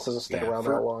audience doesn't stick around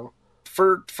that long."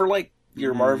 For like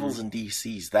your Marvels and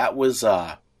DCs, that was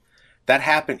that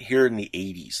happened here in the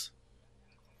 80s.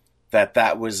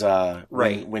 That was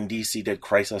right when DC did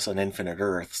Crisis on Infinite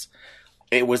Earths.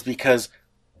 It was because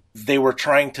they were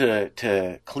trying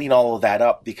to clean all of that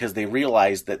up because they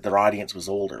realized that their audience was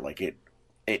older. Like it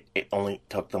only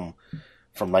took them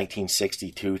from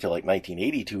 1962 to like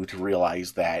 1982 to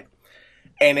realize that,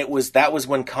 and that was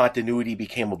when continuity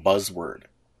became a buzzword.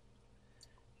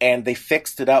 And they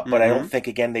fixed it up, but I don't think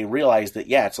again they realized that.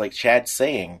 Yeah, it's like Chad's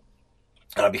saying.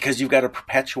 Because you've got a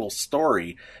perpetual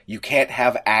story, you can't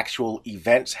have actual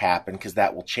events happen because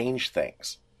that will change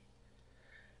things.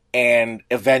 And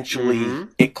eventually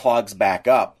it clogs back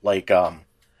up. Like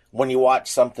when you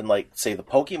watch something like, say, the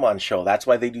Pokemon show, that's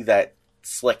why they do that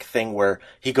slick thing where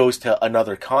he goes to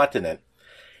another continent.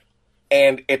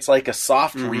 And it's like a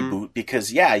soft reboot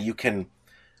because, you can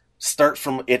start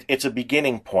from it. It's a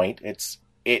beginning point.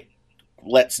 It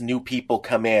lets new people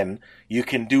come in. You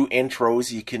can do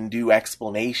intros, you can do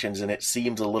explanations, and it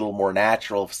seems a little more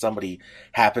natural if somebody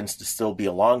happens to still be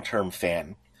a long-term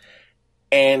fan.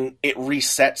 And it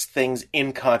resets things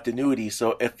in continuity,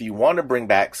 so if you want to bring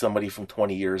back somebody from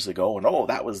 20 years ago and,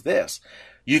 that was this,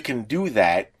 you can do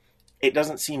that. It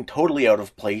doesn't seem totally out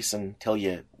of place until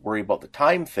you worry about the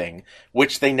time thing,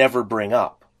 which they never bring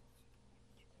up.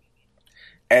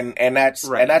 And that's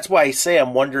right. And that's why I say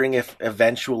I'm wondering if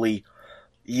eventually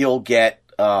you'll get,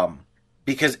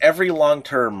 because every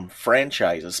long-term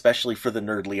franchise, especially for the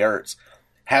Nerdly Arts,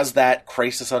 has that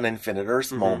Crisis on Infinite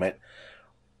Earths moment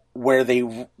where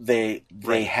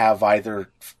they have either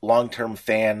long-term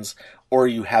fans or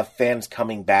you have fans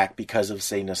coming back because of,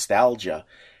 say, nostalgia.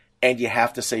 And you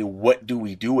have to say, what do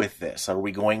we do with this? Are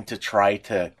we going to try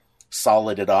to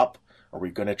solid it up? Are we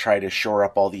going to try to shore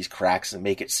up all these cracks and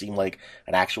make it seem like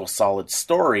an actual solid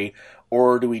story?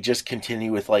 Or do we just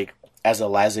continue with, like, as a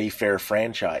laissez-faire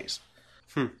franchise?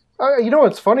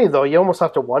 It's funny, though. You almost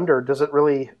have to wonder, does it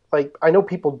really... Like, I know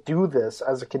people do this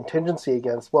as a contingency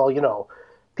against,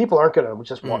 people aren't going to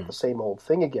just want the same old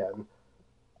thing again.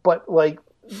 But, like...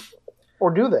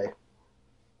 Or do they?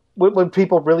 Would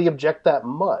people really object that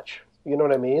much? You know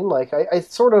what I mean? Like,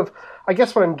 I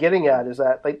guess what I'm getting at is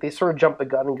that, like, they sort of jump the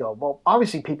gun and go, well,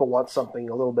 obviously people want something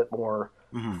a little bit more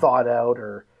thought out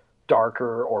or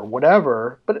darker or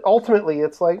whatever, but ultimately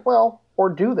it's like, well, or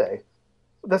do they?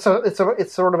 It's sort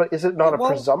of is it not a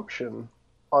presumption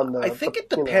on the... I think it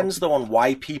depends though on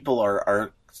why people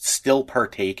are still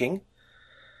partaking.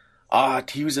 To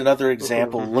use another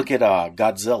example, look at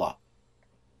Godzilla.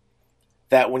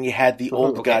 that when you had the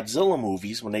old Okay. Godzilla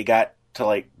movies, when they got to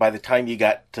like, by the time you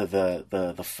got to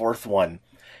the fourth one,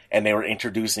 and they were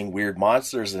introducing weird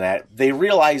monsters and that, they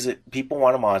realized that people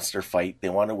want a monster fight. They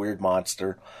want a weird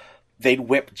monster. They'd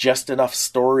whip just enough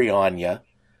story on you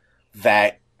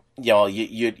that, you know,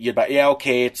 you'd buy, yeah,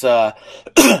 okay, it's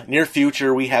near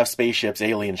future, we have spaceships,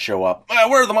 aliens show up.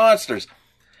 Where are the monsters?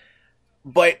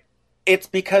 But it's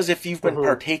because if you've been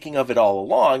partaking of it all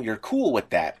along, you're cool with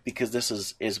that because this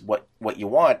is what you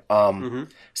want.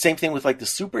 Same thing with like the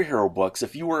superhero books.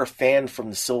 If you were a fan from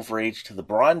the Silver Age to the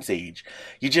Bronze Age,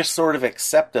 you just sort of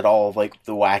accepted all of like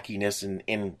the wackiness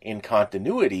in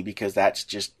continuity because that's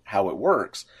just how it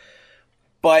works.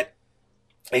 But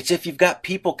it's if you've got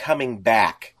people coming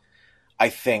back, I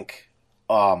think,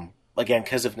 again,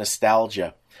 because of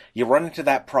nostalgia, you run into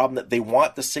that problem that they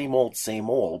want the same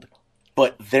old,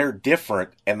 but they're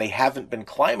different and they haven't been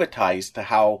climatized to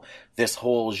how this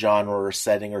whole genre or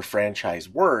setting or franchise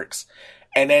works.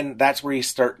 And then that's where you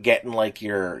start getting like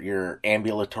your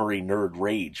ambulatory nerd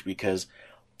rage because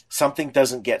something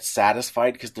doesn't get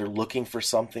satisfied because they're looking for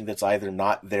something that's either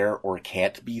not there or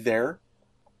can't be there.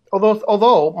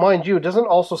 Although, mind you, doesn't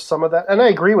also some of that, and I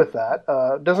agree with that,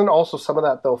 doesn't also some of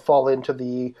that, though, fall into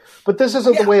the, but this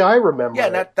isn't the way I remember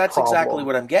it. Yeah, that's problem. exactly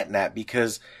what I'm getting at,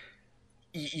 because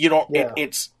you don't,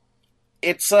 it's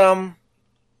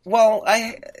well,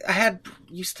 I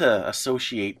used to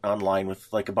associate online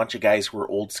with, like, a bunch of guys who were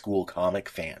old school comic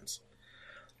fans.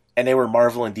 And they were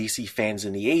Marvel and DC fans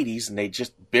in the 80s, and they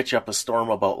just bitch up a storm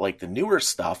about, like, the newer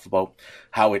stuff, about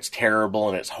how it's terrible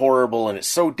and it's horrible and it's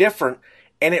so different.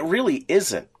 And it really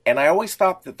isn't. And I always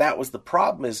thought that was the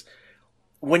problem, is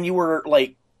when you were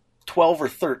like 12 or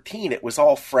 13, it was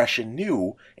all fresh and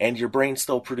new and your brain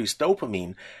still produced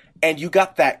dopamine and you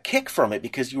got that kick from it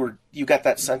because you got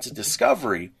that sense of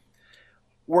discovery.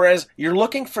 Whereas you're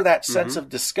looking for that sense of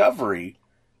discovery,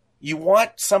 you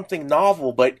want something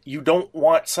novel, but you don't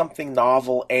want something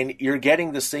novel and you're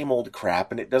getting the same old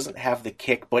crap and it doesn't have the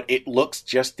kick, but it looks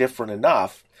just different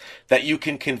enough that you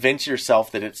can convince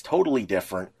yourself that it's totally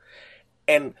different.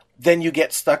 And then you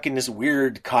get stuck in this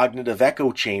weird cognitive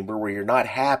echo chamber where you're not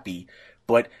happy,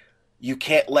 but you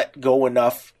can't let go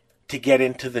enough to get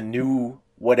into the new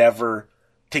whatever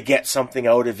to get something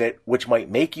out of it, which might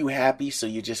make you happy. So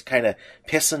you just kind of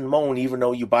piss and moan, even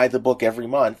though you buy the book every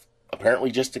month,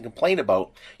 apparently just to complain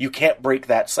about. You can't break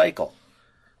that cycle.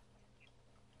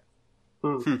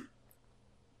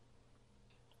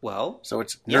 Well, so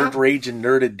it's nerd rage and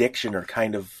nerd addiction are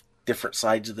kind of different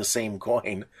sides of the same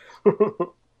coin.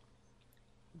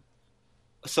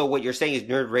 So what you're saying is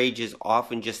nerd rage is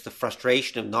often just the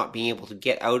frustration of not being able to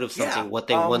get out of something what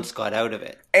they once got out of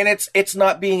it. And it's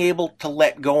not being able to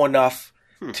let go enough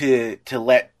to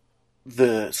let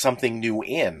the something new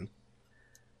in.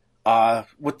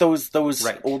 With those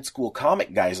old school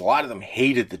comic guys, a lot of them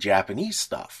hated the Japanese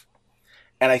stuff.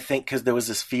 And I think because there was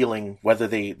this feeling, whether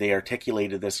they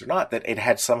articulated this or not, that it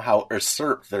had somehow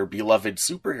usurped their beloved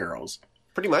superheroes.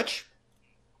 Pretty much.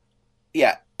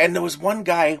 Yeah, and there was one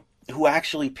guy who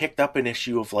actually picked up an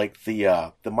issue of like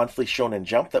the monthly Shonen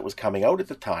Jump that was coming out at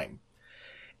the time.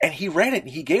 And he read it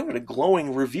and he gave it a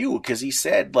glowing review because he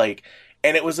said like,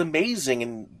 and it was amazing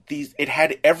and it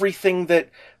had everything that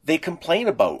they complain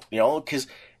about, you know, because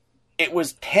it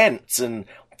was tense and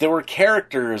there were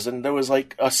characters and there was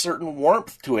like a certain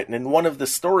warmth to it. And in one of the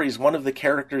stories, one of the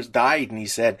characters died and he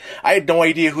said, I had no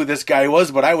idea who this guy was,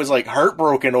 but I was like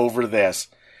heartbroken over this.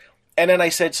 And then I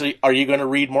said, so are you going to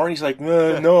read more? And he's like,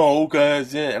 no,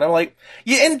 cause, and I'm like,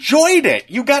 you enjoyed it.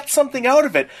 You got something out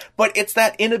of it. But it's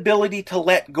that inability to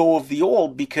let go of the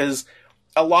old, because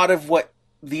a lot of what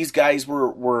these guys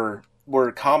were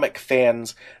comic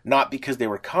fans, not because they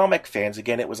were comic fans.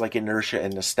 Again, it was like inertia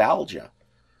and nostalgia.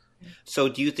 So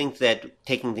do you think that,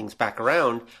 taking things back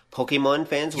around, Pokemon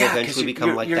fans will eventually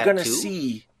become like that too? You're going to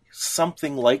see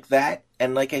something like that.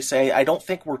 And like I say, I don't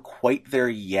think we're quite there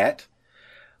yet.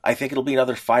 I think it'll be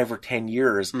another 5 or 10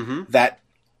 years that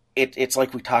it's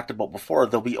like we talked about before.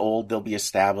 They'll be old, they'll be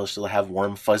established, they'll have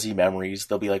warm, fuzzy memories.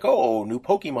 They'll be like, oh, new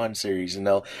Pokemon series. And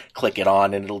they'll click it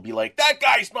on and it'll be like, that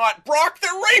guy's not Brock,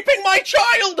 they're raping my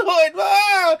childhood!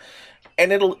 Ah!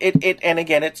 And and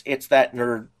again, it's that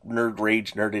nerd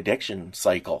rage, nerd addiction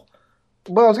cycle.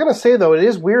 Well, I was going to say, though, it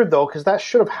is weird, though, because that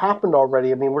should have happened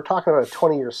already. I mean, we're talking about a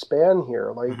 20-year span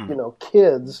here. Like, you know,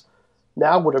 kids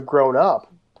now would have grown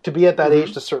up to be at that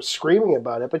age to start screaming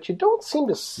about it, but you don't seem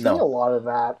to see a lot of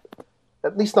that.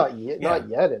 At least not yet. Not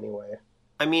yet, anyway.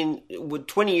 I mean, with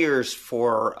 20 years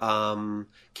for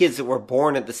kids that were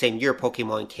born at the same year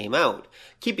Pokemon came out,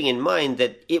 keeping in mind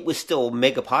that it was still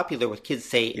mega popular with kids,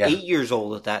 say, 8 years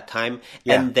old at that time,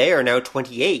 and they are now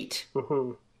 28.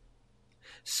 Mm-hmm.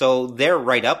 So they're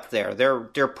right up there.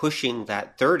 They're pushing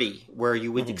that 30, where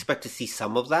you would expect to see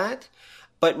some of that.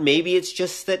 But maybe it's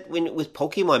just that with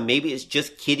Pokemon, maybe it's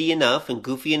just kiddie enough and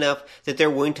goofy enough that they're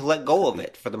willing to let go of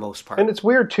it for the most part. And it's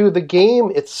weird, too. The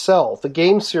game itself, the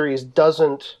game series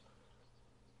doesn't...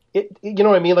 you know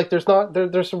what I mean? Like, there's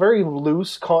a very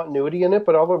loose continuity in it,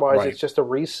 but otherwise it's just a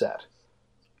reset.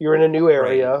 You're in a new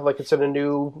area, like it's in a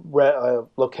new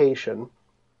location.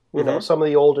 You know, some of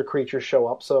the older creatures show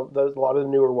up, so a lot of the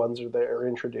newer ones are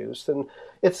introduced. And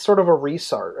it's sort of a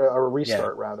restart,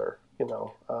 rather. You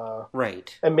know,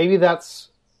 and maybe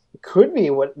could be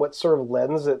what sort of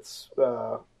lends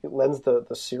the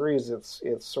series its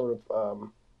sort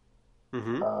of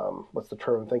what's the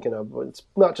term I'm thinking of? It's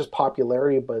not just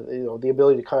popularity, but the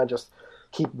ability to kind of just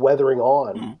keep weathering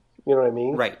on. You know what I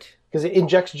mean? Right. Because it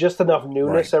injects just enough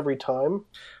newness every time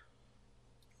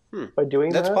by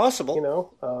doing that. That's possible. You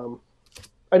know.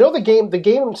 I know the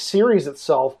game series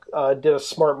itself did a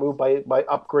smart move by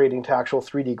upgrading to actual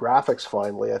 3D graphics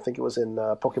finally. I think it was in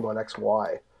Pokemon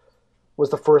XY. Was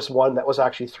the first one that was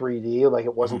actually 3D, like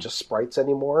it wasn't just sprites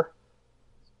anymore.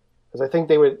 Because I think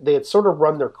they had sort of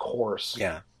run their course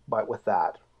but with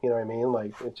that. You know what I mean?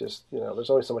 Like, it just, there's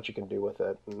only so much you can do with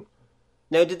it. And...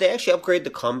 Now, did they actually upgrade the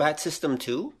combat system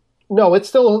too? No, it's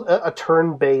still a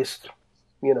turn-based,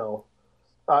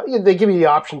 they give you the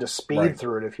option to speed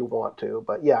through it if you want to,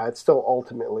 but it's still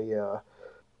ultimately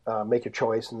make your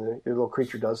choice, and your little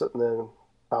creature does it, and then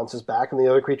bounces back, and the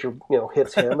other creature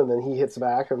hits him, and then he hits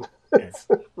back, and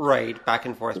right, back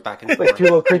and forth. Like two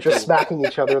little creatures smacking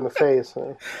each other in the face.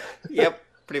 Yep,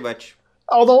 pretty much.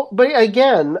 Although, but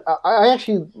again, I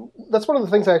actually that's one of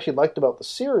the things I actually liked about the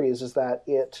series is that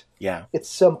it's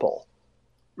simple.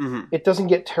 Mm-hmm. It doesn't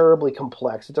get terribly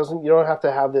complex. It doesn't. You don't have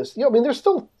to have this. I mean, there's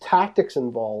still tactics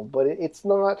involved, but it's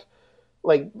not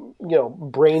like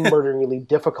brain murderingly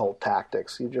difficult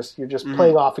tactics. You're just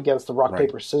playing off against the rock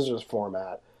paper scissors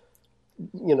format.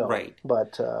 Right.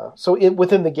 But so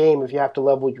within the game, if you have to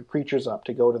level your creatures up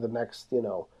to go to the next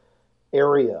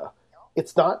area,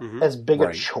 it's not as big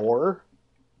a chore.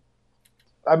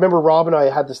 I remember Rob and I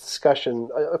had this discussion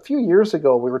a few years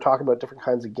ago. We were talking about different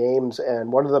kinds of games,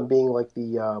 and one of them being like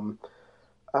the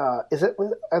are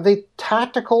they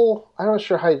tactical? I'm not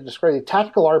sure how to describe it.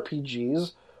 Tactical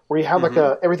RPGs where you have like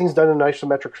everything's done in an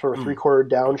isometric sort of 3/4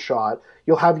 down shot.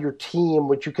 You'll have your team,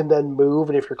 which you can then move,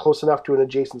 and if you're close enough to an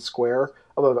adjacent square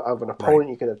of an opponent,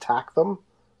 you can attack them.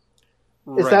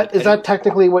 Is that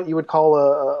technically what you would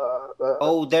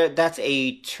call that's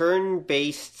a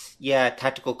turn-based,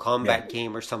 tactical combat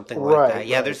game or something like that.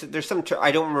 Yeah, there's some.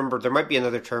 I don't remember. There might be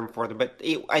another term for them, but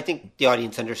I think the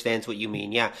audience understands what you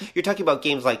mean. Yeah, you're talking about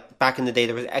games like back in the day.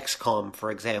 There was XCOM, for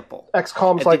example.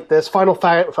 XCOM's like this. Final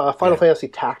Fantasy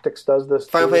Tactics does this.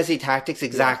 Final Fantasy Tactics,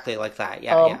 exactly like that.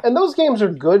 Yeah, And those games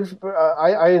are good.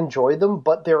 I enjoy them,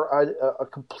 but they're a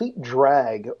complete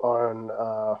drag on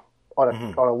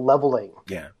a leveling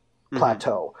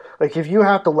plateau. Like if you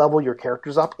have to level your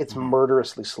characters up, it's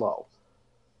murderously slow.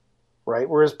 Right?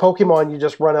 Whereas Pokemon, you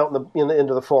just run out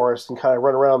into the forest and kind of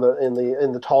run around in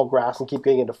the tall grass and keep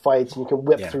getting into fights, and you can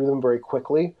whip through them very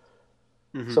quickly.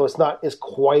 So it's not as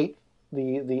quite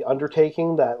the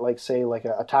undertaking that say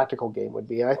a tactical game would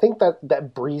be. And I think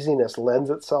that breeziness lends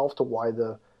itself to why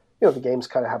the games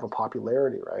kind of have a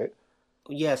popularity, right?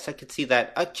 Yes, I could see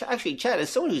that. Actually, Chad, as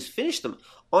someone who's finished them,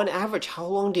 on average, how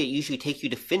long did it usually take you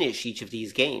to finish each of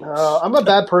these games? I'm a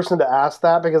bad person to ask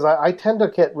that because I tend to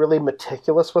get really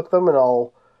meticulous with them, and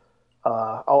I'll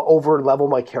over level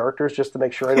my characters just to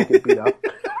make sure I don't get beat up.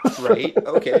 Right.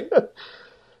 Okay.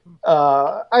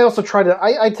 I also try to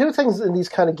I do things in these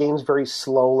kind of games very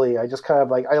slowly. I just kind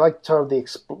of I like sort of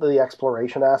the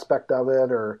exploration aspect of it,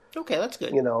 or okay, that's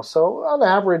good. So on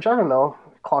average, I don't know,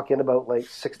 clock in about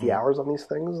 60 hours on these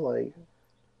things.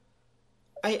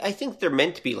 I think they're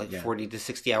meant to be 40 to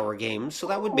 60 hour games, so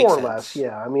that would make sense. More or less,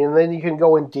 yeah. I mean, then you can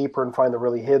go in deeper and find the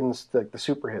really hidden, the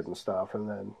super hidden stuff, and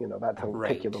then that will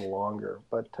take you a little longer.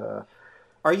 But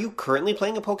are you currently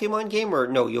playing a Pokemon game, or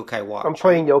no, Yokai Watch? I'm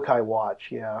playing Yokai Watch.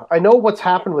 Yeah, I know what's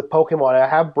happened with Pokemon. I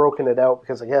have broken it out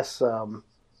because I guess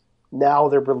now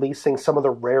they're releasing some of the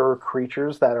rarer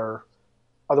creatures that are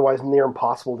otherwise near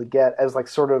impossible to get as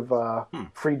sort of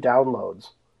free downloads.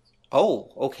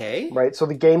 Oh, okay. Right, so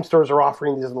the game stores are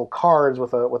offering these little cards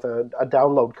with a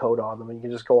download code on them, and you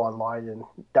can just go online and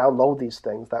download these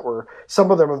things that were,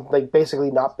 some of them have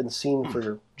basically not been seen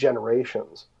for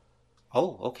generations.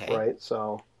 Oh, okay. Right,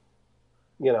 so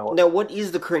You know. Now, what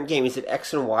is the current game? Is it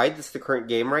X and Y that's the current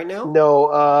game right now?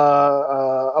 No,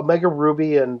 Omega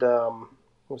Ruby and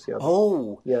what's the other?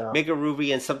 Oh, yeah, Mega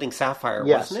Ruby and something Sapphire,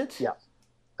 yes, wasn't it? Yeah,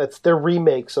 they're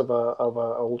remakes of a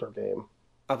older game.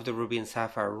 Of the Ruby and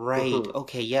Sapphire, right? Mm-hmm.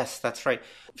 Okay, yes, that's right.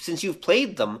 Since you've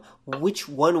played them, which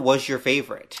one was your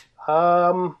favorite?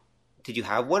 Did you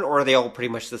have one, or are they all pretty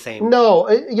much the same? No,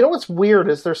 you know what's weird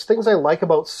is there's things I like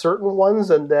about certain ones,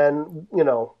 and then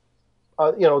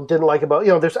didn't like about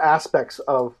there's aspects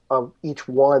of each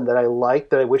one that I liked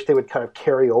that I wish they would kind of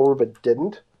carry over but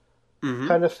didn't,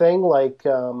 kind of thing. Like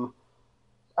the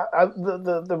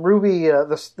Ruby,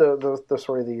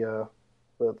 the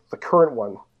current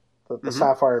one, the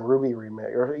Sapphire and Ruby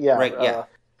remake.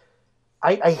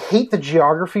 I hate the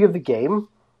geography of the game.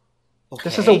 Okay.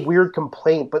 This is a weird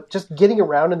complaint, but just getting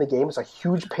around in the game is a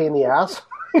huge pain in the ass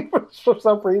for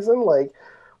some reason. Like,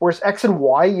 whereas X and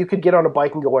Y, you could get on a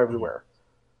bike and go everywhere.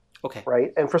 Okay.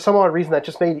 Right? And for some odd reason, that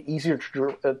just made it easier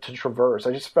to traverse.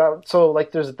 I just found... So,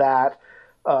 like, there's that.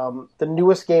 The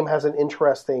newest game has an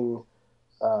interesting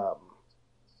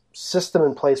system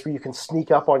in place where you can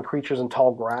sneak up on creatures in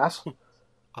tall grass.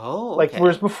 Oh, okay. Like,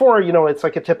 whereas before, it's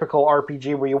like a typical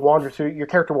RPG where your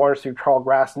character wanders through tall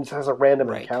grass and just has a random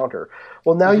encounter.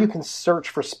 Well, now you can search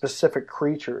for specific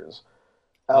creatures.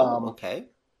 Okay.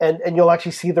 And you'll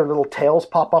actually see their little tails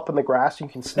pop up in the grass. You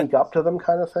can sneak up to them,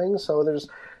 kind of thing. So there's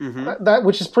that,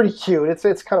 which is pretty cute.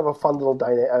 It's kind of a fun little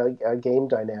game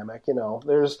dynamic.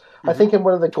 There's I think in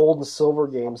one of the gold and silver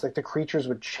games, like the creatures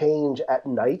would change at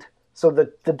night, so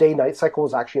that the day-night cycle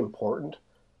was actually important.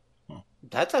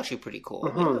 That's actually pretty cool.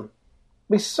 Mm-hmm.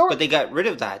 Yeah. But they got rid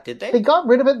of that, did they? They got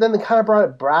rid of it, then they kind of brought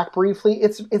it back briefly.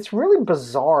 It's really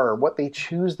bizarre what they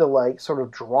choose to sort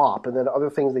of drop, and then other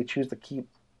things they choose to keep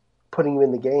putting you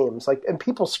in the games. And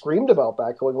people screamed about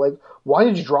that, going "Why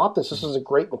did you drop this? This is a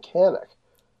great mechanic."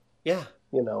 Yeah.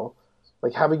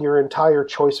 Like having your entire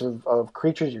choice of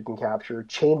creatures you can capture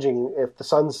changing if the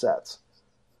sun sets.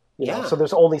 So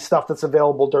there's only stuff that's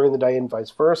available during the day and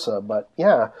vice versa. But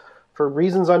yeah. For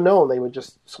reasons unknown, they would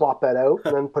just swap that out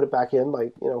and then put it back in,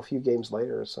 a few games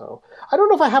later. So I don't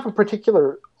know if I have a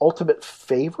particular ultimate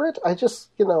favorite. I just,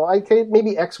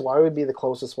 maybe XY would be the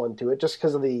closest one to it, just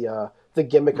because of the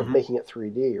gimmick of making it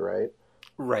 3D, right?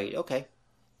 Right. Okay.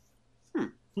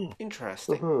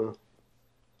 Interesting. Mm-hmm.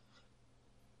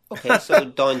 Okay, so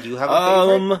Don, do you have a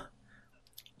favorite?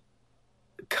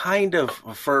 Kind of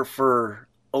for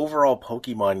overall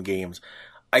Pokemon games.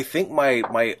 I think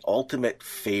my ultimate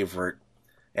favorite,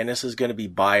 and this is going to be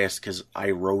biased because I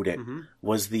wrote it,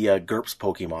 was the GURPS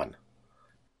Pokemon.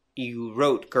 You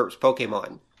wrote GURPS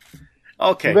Pokemon.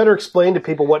 Okay. You better explain to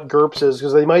people what GURPS is,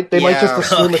 because they might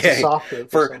just assume it's a soft game.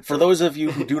 For those of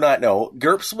you who do not know,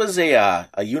 GURPS was a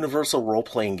universal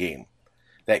role-playing game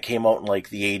that came out in the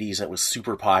 80s. It was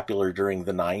super popular during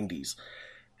the 90s.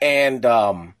 And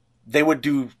they would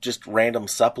do just random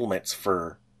supplements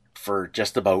for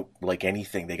just about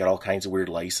anything. They got all kinds of weird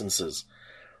licenses.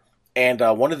 And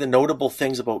one of the notable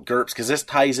things about GURPS, because this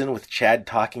ties in with Chad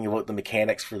talking about the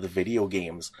mechanics for the video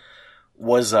games,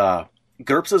 was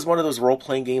GURPS is one of those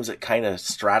role-playing games that kind of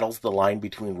straddles the line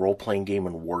between role-playing game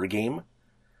and war game.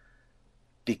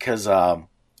 Because,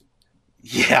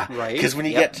 because when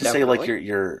you get to definitely say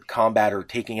your combat or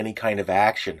taking any kind of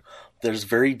action, there's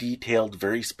very detailed,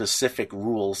 very specific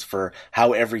rules for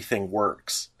how everything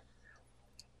works.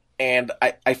 And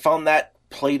I found that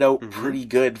played out pretty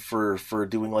good for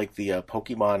doing the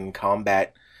Pokemon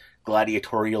combat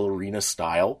gladiatorial arena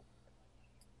style.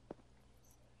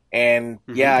 And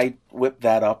I whipped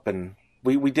that up, and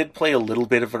we did play a little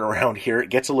bit of it around here. It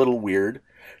gets a little weird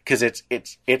because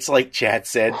it's like Chad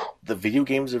said, the video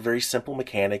games are very simple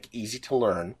mechanic, easy to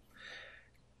learn.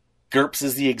 GURPS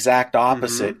is the exact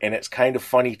opposite, and it's kind of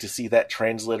funny to see that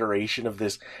transliteration of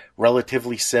this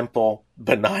relatively simple,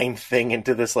 benign thing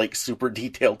into this super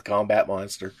detailed combat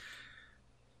monster.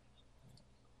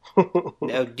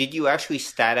 Now, did you actually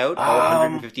stat out all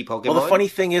 150 Pokemon? Well, the funny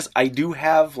thing is, I do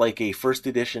have a first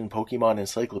edition Pokemon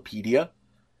encyclopedia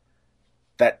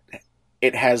that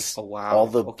it has all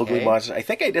the Boogly monsters. I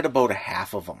think I did about a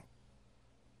half of them.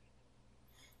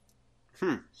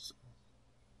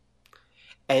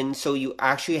 And so you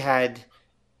actually had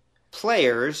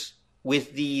players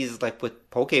with these, with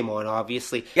Pokemon,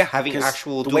 obviously, having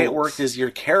actual duels. The way it worked is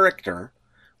your character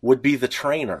would be the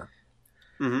trainer.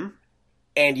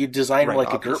 And you design a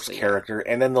GURPS character,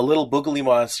 and then the little Boogly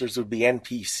monsters would be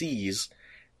NPCs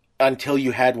until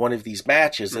you had one of these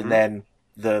matches, and then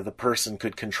the person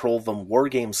could control them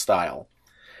wargame style.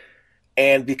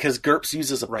 And because GURPS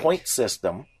uses a point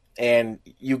system, and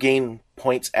you gain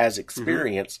points as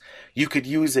experience. You could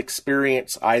use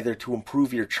experience either to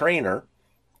improve your trainer,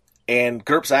 and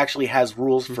GURPS actually has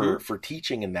rules for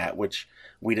teaching in that, which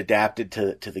we'd adapted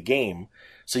to the game.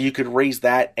 So you could raise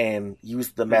that and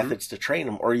use the methods to train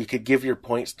them, or you could give your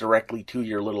points directly to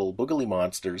your little boogly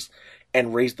monsters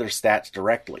and raise their stats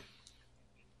directly.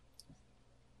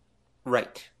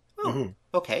 Right. Oh,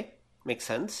 okay. Makes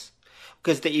sense.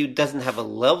 Because it doesn't have a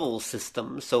level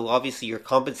system, so obviously you're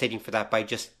compensating for that by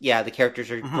just, the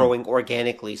characters are growing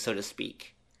organically, so to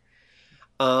speak.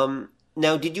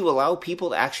 Now, did you allow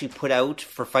people to actually put out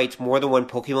for fights more than one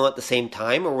Pokemon at the same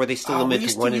time, or were they still limited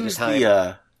to one at a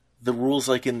time? The rules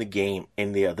like in the game,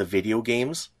 in the video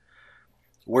games,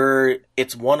 where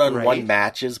it's one-on-one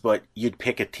matches, but you'd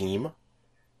pick a team.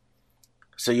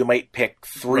 So you might pick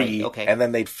 3, and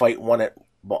then they'd fight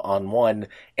one-on-one,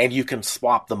 and you can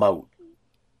swap them out,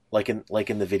 like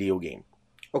in the video game.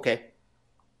 Okay.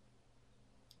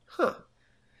 Huh.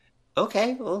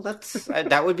 Okay, well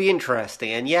that would be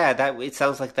interesting, and it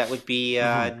sounds like that would be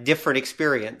a different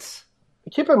experience.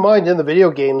 Keep in mind, in the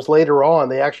video games later on,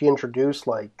 they actually introduced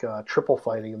like triple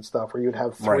fighting and stuff, where you'd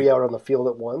have 3 out on the field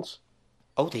at once.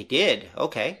 Oh, they did.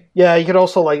 Okay. Yeah, you could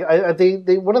also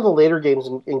they one of the later games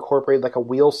incorporated like a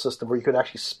wheel system where you could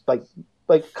actually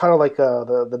like kind of like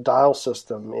the dial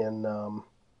system in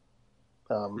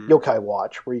Yokai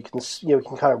Watch, where you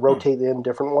can kind of rotate in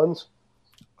different ones.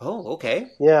 Oh,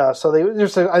 okay. Yeah, so I think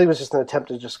it was just an attempt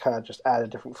to just kind of just add a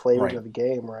different flavor to the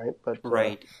game, right? But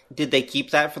did they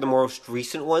keep that for the most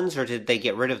recent ones, or did they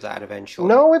get rid of that eventually?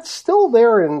 No, it's still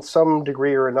there in some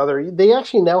degree or another. They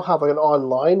actually now have an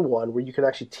online one where you can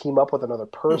actually team up with another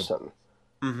person.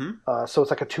 So it's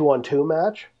like a 2-on-2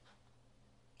 match.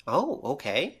 Oh,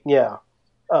 okay. Yeah.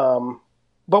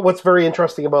 But what's very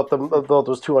interesting about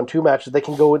those 2-on-2 matches, they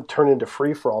can go and turn into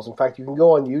free-for-alls. In fact, you can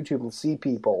go on YouTube and see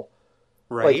people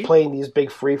like playing these big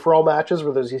free-for-all matches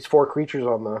where there's these 4 creatures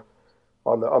on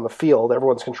the field.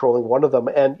 Everyone's controlling one of them,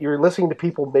 and you're listening to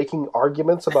people making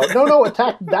arguments about no,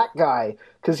 attack that guy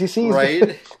because you see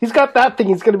he's got that thing.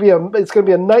 It's going to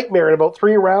be a nightmare in about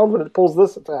 3 rounds when it pulls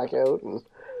this attack out. And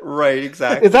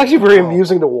exactly. It's actually very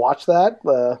amusing to watch that.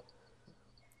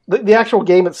 The actual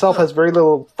game itself has very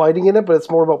little fighting in it, but it's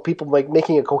more about people like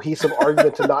making a cohesive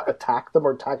argument to not attack them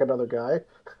or attack another guy.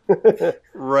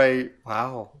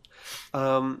 Wow.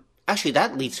 Actually,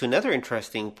 that leads to another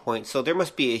interesting point. So there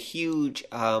must be a huge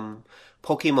Pokemon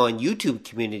YouTube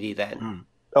community then.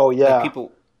 Oh, yeah. Like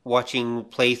people watching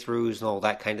playthroughs and all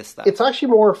that kind of stuff. It's actually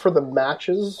more for the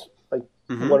matches, like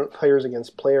players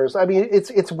against players. I mean,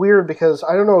 it's weird because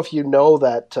I don't know if you know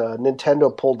that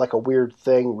Nintendo pulled like a weird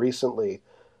thing recently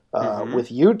with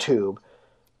YouTube.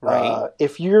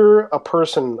 If you're a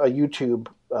YouTube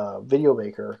video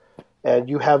maker, and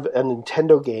you have a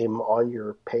Nintendo game on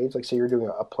your page, like say you're doing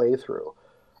a playthrough,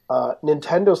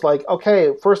 Nintendo's like,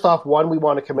 okay, first off, 1, we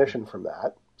want a commission from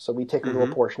that, so we take a little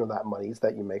portion of that monies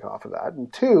that you make off of that,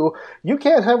 and 2, you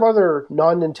can't have other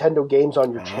non-Nintendo games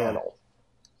on your channel.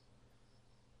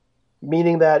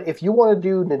 Meaning that if you want to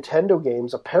do Nintendo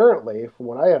games, apparently, from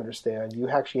what I understand, you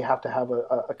actually have to have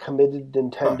a committed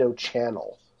Nintendo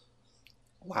channel.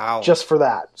 Wow. Just for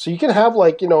that. So you can have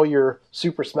your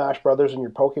Super Smash Brothers and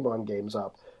your Pokemon games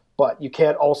up, but you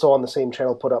can't also on the same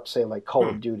channel put up, say, like Call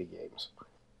of Duty games.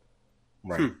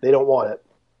 Right. They don't want it.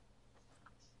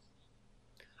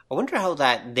 I wonder how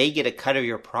that they get a cut of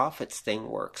your profits thing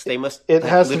works. They must It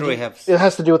has to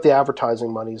do with the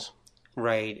advertising monies.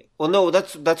 Right. Well, no,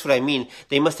 that's what I mean.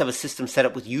 They must have a system set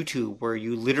up with YouTube where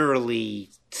you literally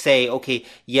say, okay,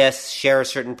 yes, share a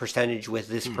certain percentage with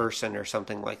this person or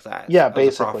something like that. Yeah,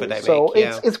 basically.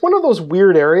 It's one of those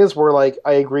weird areas where like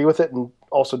I agree with it and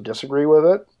also disagree with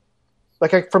it.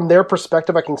 Like from their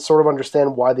perspective, I can sort of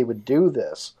understand why they would do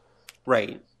this.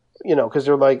 Right. Because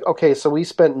they're like, okay, so we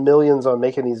spent millions on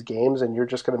making these games and you're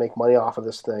just going to make money off of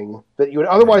this thing that you would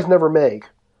otherwise never make.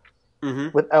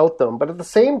 Without them. But at the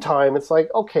same time, it's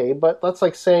like, okay, but that's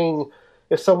like saying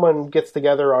if someone gets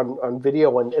together on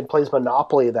video and plays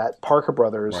Monopoly, that Parker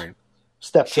Brothers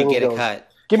steps in and goes, a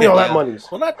cut. Give me all that money.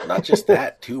 Well, not just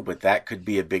that, too, but that could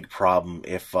be a big problem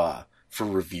if for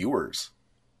reviewers.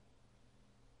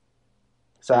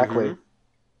 Exactly.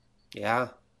 Yeah.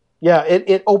 Yeah,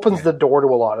 it opens the door to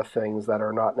a lot of things that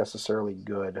are not necessarily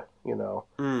good,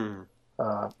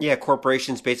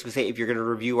 corporations basically say if you're going to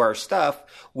review our stuff,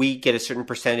 we get a certain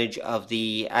percentage of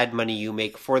the ad money you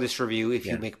make for this review if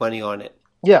you make money on it.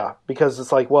 Yeah, because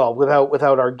it's like, well,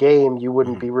 without our game, you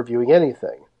wouldn't be reviewing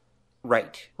anything.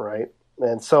 Right. Right.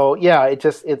 And so, yeah,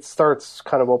 it starts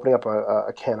kind of opening up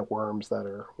a can of worms that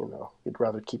are, you'd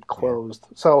rather keep closed.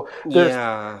 So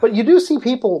but you do see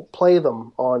people play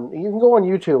them you can go on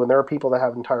YouTube and there are people that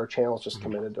have entire channels just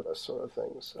committed to this sort of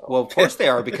thing. So. Well, of course they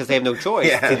are, because they have no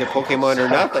choice. It's either Pokemon or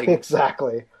nothing.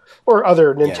 Exactly. Or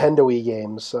other Nintendo-y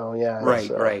games. So, yeah.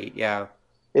 Right, yeah.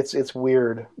 It's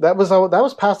weird. That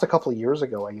was passed a couple of years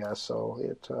ago, I guess. So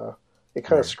it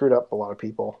kind of screwed up a lot of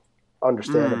people,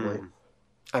 understandably.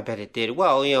 I bet it did.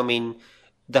 Well,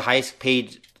 the highest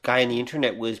paid guy on the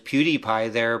internet was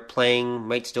PewDiePie there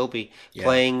might still be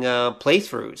playing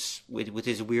playthroughs with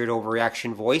his weird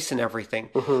overreaction voice and everything.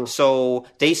 Mm-hmm. So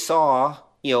they saw,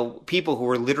 people who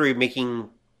were literally making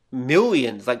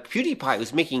millions, like PewDiePie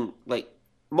was making like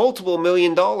multiple $1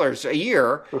 million a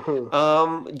year,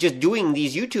 just doing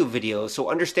these YouTube videos. So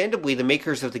understandably, the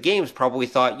makers of the games probably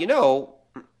thought,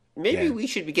 maybe we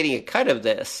should be getting a cut of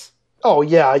this. Oh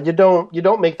yeah, you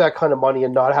don't make that kind of money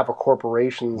and not have a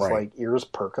corporation's like ears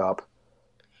perk up,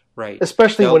 right?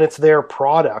 Especially when it's their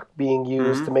product being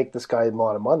used to make this guy a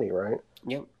lot of money, right?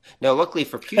 Yep. Now, luckily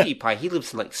for PewDiePie, he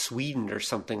lives in like Sweden or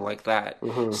something like that,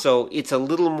 so it's a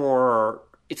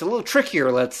little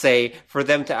trickier, let's say, for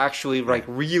them to actually like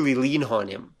really lean on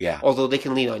him. Yeah. Although they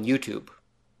can lean on YouTube.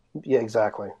 Yeah,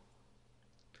 exactly.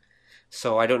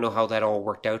 So I don't know how that all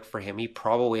worked out for him. He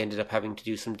probably ended up having to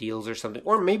do some deals or something.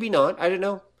 Or maybe not. I don't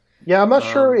know. Yeah, I'm not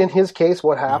sure in his case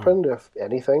what happened, if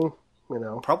anything.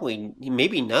 Probably,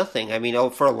 maybe nothing. I mean,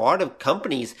 for a lot of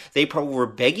companies, they probably were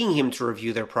begging him to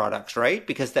review their products, right?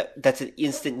 Because that's an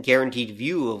instant guaranteed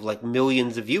view of like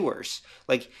millions of viewers.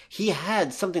 Like, he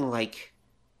had something like,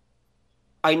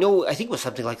 I think it was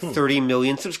something like 30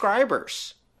 million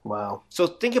subscribers. Wow. So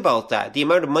think about that. The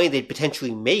amount of money they'd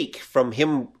potentially make from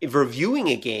him reviewing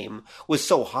a game was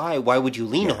so high, why would you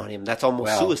lean on him? That's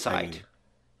almost suicide.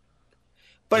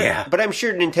 But I'm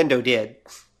sure Nintendo did.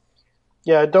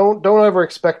 Yeah, don't ever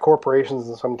expect corporations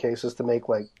in some cases to make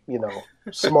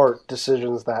smart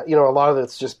decisions that, a lot of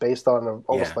it's just based on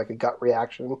almost like a gut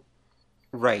reaction.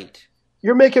 Right.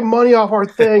 You're making money off our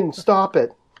thing. Stop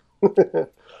it.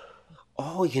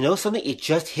 Oh, something? It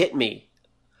just hit me.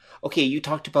 Okay, you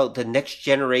talked about the next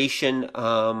generation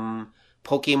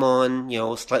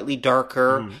Pokemon, slightly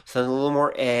darker, something a little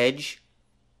more edge.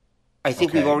 I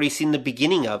think we've already seen the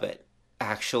beginning of it,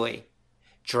 actually.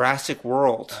 Jurassic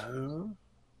World.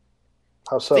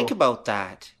 How so? Think about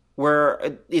that.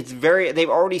 Where they've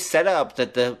already set up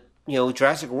that the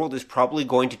Jurassic World is probably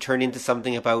going to turn into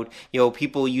something about,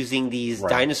 people using these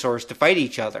dinosaurs to fight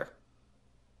each other.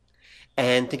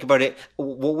 And think about it,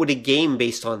 what would a game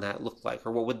based on that look like?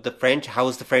 Or what would how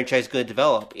is the franchise going to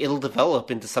develop? It'll develop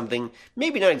into something,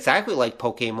 maybe not exactly like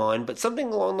Pokemon, but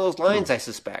something along those lines, I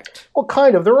suspect. Well,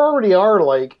 kind of. There already are,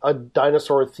 like, a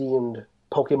dinosaur-themed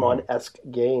Pokemon-esque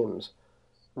games.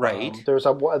 Right. There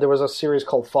was a series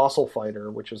called Fossil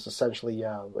Fighter, which is essentially,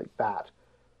 like that.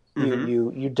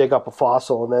 You dig up a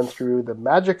fossil, and then through the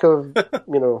magic of,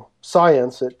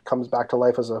 science, it comes back to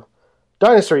life as a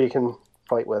dinosaur you can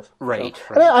fight with. Right.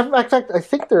 And in fact, I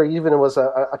think there even was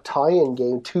a tie-in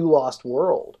game to Lost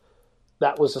World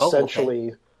that was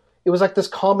essentially it was like this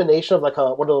combination of like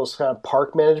one of those kind of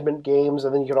park management games,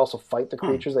 and then you could also fight the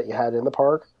creatures that you had in the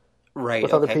park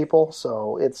with other people.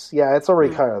 So it's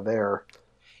already kind of there.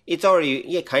 It's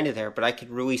already kind of there, but I could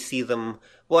really see them.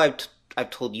 Well, I've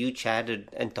told you, Chad,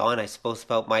 and Don, I suppose,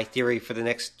 about my theory for the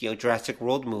next Jurassic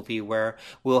World movie, where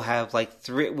we'll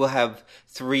have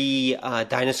three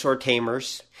dinosaur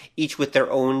tamers, each with their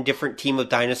own different team of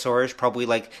dinosaurs. Probably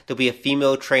there'll be a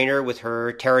female trainer with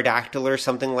her pterodactyl or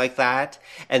something like that,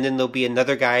 and then there'll be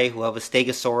another guy who'll have a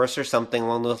stegosaurus or something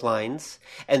along those lines,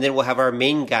 and then we'll have our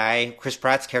main guy, Chris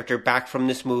Pratt's character, back from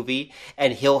this movie,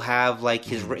 and he'll have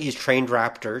his trained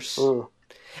raptors. Ooh.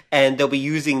 And they'll be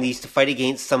using these to fight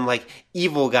against some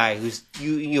evil guy who's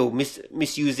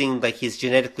misusing his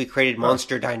genetically created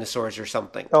monster dinosaurs or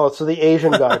something. Oh, so the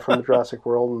Asian guy from Jurassic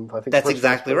World, and I think that's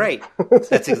exactly right.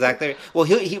 That's exactly right. Well,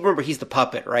 he remember he's the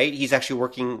puppet, right? He's actually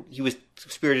working. He was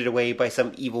spirited away by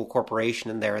some evil corporation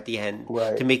in there at the end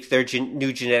to make their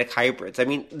new genetic hybrids. I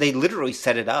mean, they literally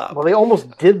set it up. Well, they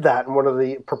almost did that in one of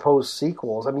the proposed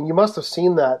sequels. I mean, you must have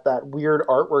seen that weird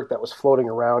artwork that was floating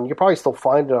around. You could probably still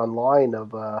find it online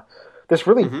of this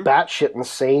really batshit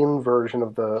insane version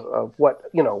of what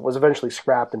was eventually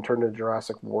scrapped and turned into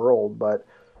Jurassic World, but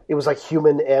it was like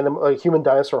human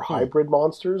dinosaur hybrid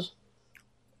monsters.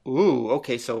 Ooh,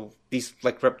 okay, so these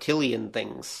reptilian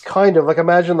things. Kind of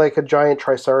imagine a giant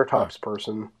Triceratops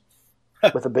person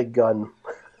with a big gun.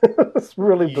 It's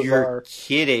really bizarre. You're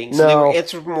kidding. So they were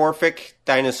anthropomorphic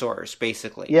dinosaurs,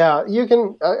 basically. Yeah, you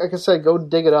can. Like I said, go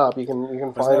dig it up. You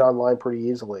can find it online pretty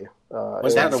easily.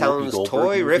 That sounds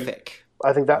terrific.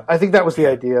 I think that was the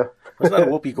idea. Was that a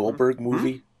Whoopi Goldberg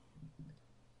movie?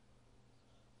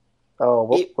 Oh,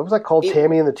 what was that called?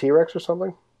 Tammy and the T-Rex or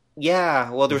something?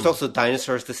 Yeah. Well, there was also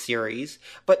Dinosaurs, the series.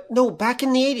 But no, back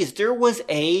in the 80s, there was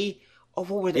what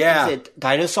were they? Yeah. Was it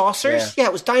Dinosaurs? Yeah,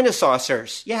 it was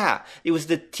Dinosaurs. Yeah. It was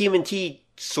the TMNT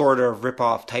sort of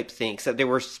rip-off type thing. Except they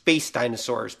were space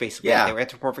dinosaurs, basically. Yeah. They were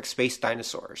anthropomorphic space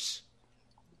dinosaurs.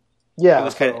 Yeah.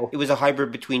 It was a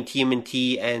hybrid between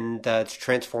TMNT and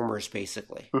Transformers,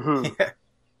 basically. Mm-hmm. Yeah.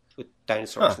 With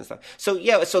dinosaurs and stuff. So,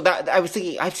 yeah, that I was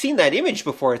thinking, I've seen that image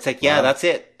before. It's like, yeah, that's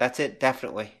it. That's it,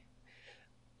 definitely.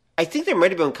 I think there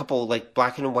might have been a couple like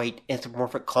black and white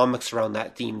anthropomorphic comics around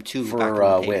that theme too. For back in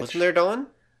the day. which? Wasn't there, Don?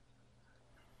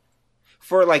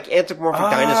 For like anthropomorphic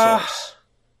dinosaurs.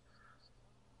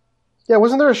 Yeah,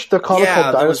 wasn't there the comic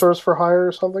called Dinosaurs for Hire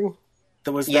or something?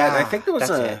 There was that. I think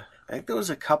there was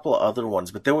a couple of other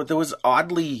ones, but there was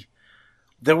oddly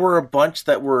there were a bunch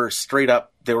that were straight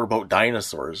up. They were about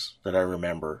dinosaurs that I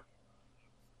remember,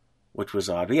 which was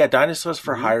odd. But yeah, Dinosaurs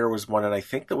for Hire was one, and I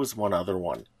think there was one other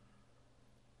one.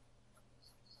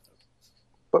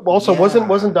 But also,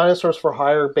 wasn't Dinosaurs for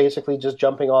Hire basically just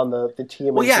jumping on the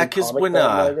TMNT? Well, yeah, because when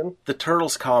the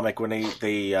Turtles comic, when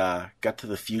they got to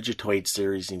the Fugitoid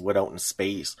series and went out in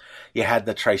space, you had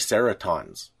the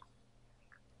Triceratons.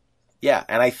 Yeah,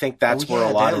 and I think that's where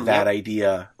a lot of that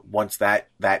idea, once that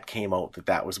came out,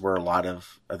 that was where a lot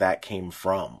of that came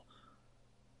from.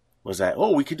 Was that,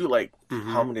 we could do like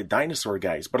hominid dinosaur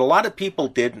guys. But a lot of people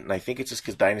didn't, and I think it's just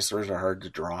because dinosaurs are hard to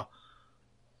draw.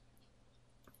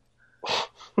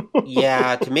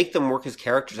 Yeah, to make them work as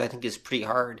characters, I think is pretty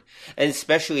hard, and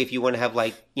especially if you want to have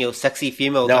like sexy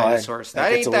female dinosaurs.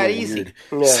 That ain't that easy.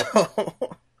 Yeah. So...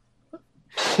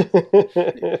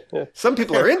 Some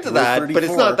people are into that, but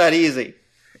it's not that easy.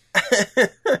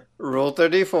 Rule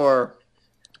 34.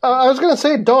 I was going to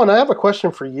say, Dawn, I have a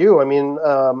question for you. I mean,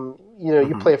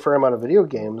 you play a fair amount of video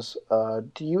games.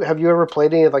 Have you ever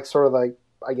played any like sort of like,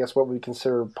 I guess what we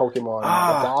consider Pokemon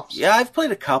knockoffs? Yeah, I've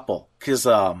played a couple because.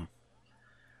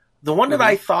 The one that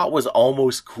I thought was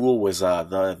almost cool was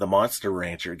the Monster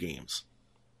Rancher games.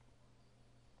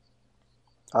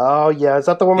 Oh, yeah. Is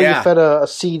that the one where you fed a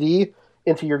CD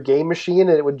into your game machine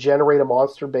and it would generate a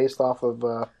monster based off of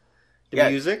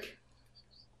music?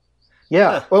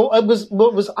 Yeah. Huh. Well,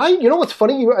 you know what's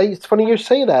funny? It's funny you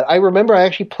say that. I remember I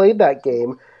actually played that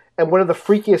game, and one of the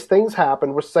freakiest things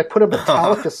happened was I put a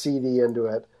Metallica CD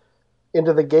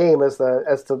into the game as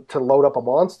to load up a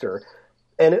monster.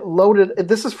 And it loaded.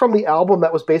 This is from the album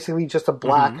that was basically just a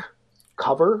black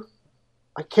cover.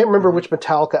 I can't remember which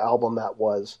Metallica album that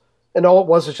was. And all it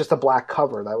was just a black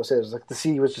cover. That was it. It was like the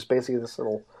CD was just basically this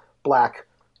little black.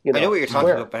 I know what you're talking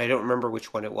about, but I don't remember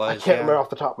which one it was. I can't remember off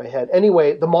the top of my head.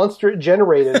 Anyway, the monster it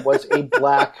generated was a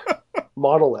black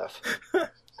monolith,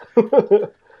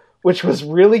 which was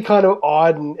really kind of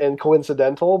odd and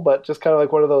coincidental, but just kind of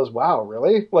like one of those, wow,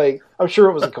 really? Like, I'm sure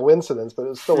it was a coincidence, but it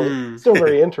was still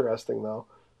very interesting, though.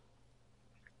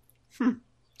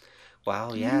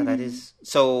 Wow, yeah, that is...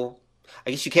 So,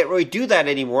 I guess you can't really do that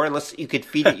anymore unless you could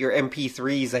feed it your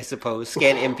MP3s, I suppose.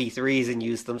 Scan MP3s and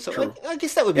use them. So, I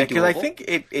guess that would be doable. Because I think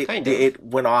it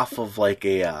went off of like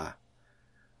a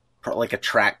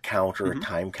track count or a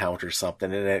time count or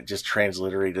something, and it just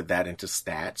transliterated that into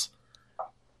stats.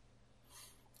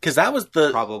 Because that was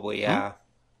the... Probably, yeah.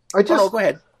 Go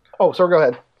ahead. Oh, sorry, go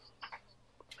ahead.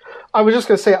 I was just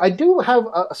going to say, I do have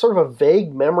a sort of a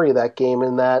vague memory of that game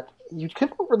in that you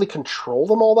couldn't really control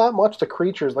them all that much, the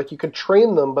creatures. Like, you could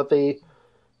train them, but they'd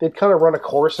kind of run a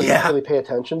course and not really pay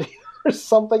attention to you or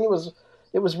something. It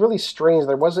was really strange.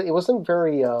 It wasn't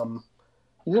very... you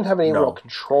didn't have any real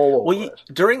control over it.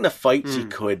 During the fights you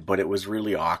could, but it was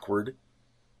really awkward.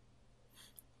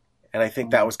 And I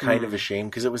think that was kind of a shame,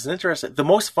 because it was interesting. The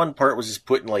most fun part was just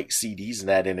putting like CDs and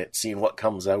that in it, seeing what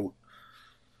comes out.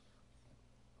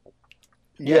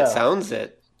 Yeah, it sounds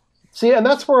it. See, and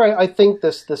that's where I think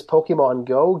this Pokemon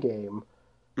Go game,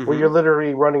 where you're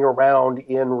literally running around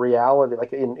in reality,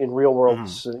 like in real world,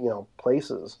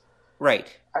 places. Right.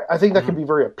 I think that could be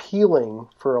very appealing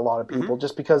for a lot of people,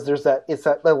 just because it's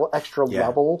that little extra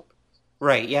level.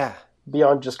 Right. Yeah.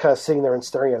 Beyond just kind of sitting there and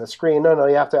staring at a screen. No,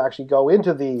 you have to actually go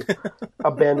into the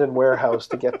abandoned warehouse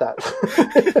to get that.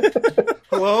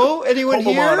 Hello? Anyone Pokemon,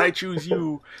 here? I choose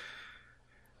you.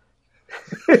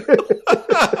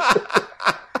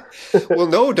 Well,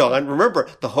 no, Don. Remember,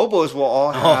 the hobos will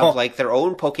all have like their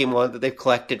own Pokemon that they've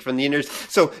collected from the inners.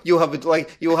 So you'll have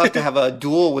to have a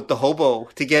duel with the hobo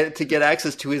to get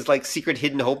access to his like secret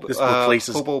hidden hobo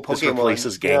Pokemon. This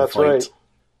replaces gang fights.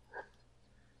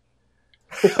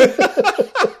 Right.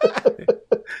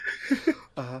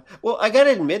 Well, I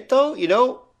gotta admit though,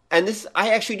 and this,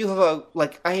 I actually do have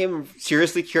I am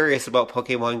seriously curious about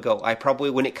Pokemon Go. I probably,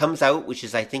 when it comes out, which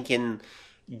is I think in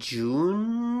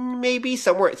June, maybe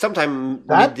sometime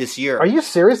mid this year. Are you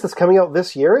serious? That's coming out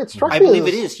this year? It struck me. I believe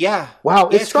it is. Yeah. Wow,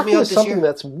 yeah, it struck me as something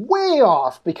that's way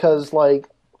off because, I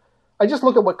just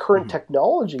look at what current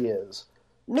technology is.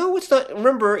 No, it's not.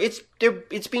 Remember, it's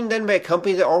being done by a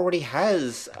company that already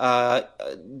has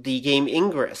the game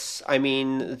Ingress. I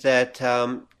mean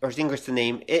or is Ingress the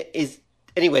name? It is.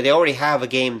 Anyway, they already have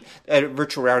a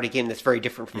virtual reality game that's very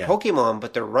different from Pokemon,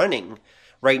 but they're running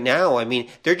right now. I mean,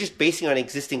 they're just basing on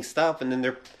existing stuff, and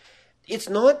then it's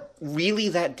not really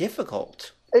that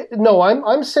difficult. No,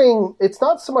 I'm saying it's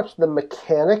not so much the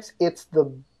mechanics, it's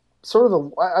the sort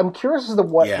of I'm curious as to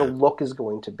what the look is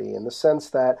going to be, in the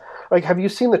sense that, have you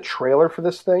seen the trailer for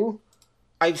this thing?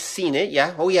 I've seen it,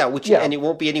 yeah. Oh, yeah, and it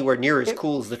won't be anywhere near as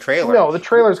cool as the trailer. No, the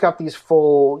trailer's got these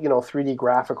full, 3D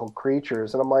graphical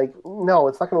creatures, and I'm like, no,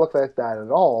 it's not going to look like that at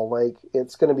all.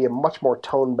 It's going to be a much more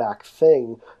toned-back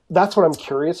thing. That's what I'm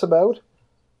curious about.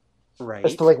 Right.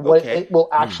 As to, what it will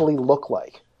actually look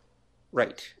like.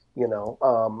 Right.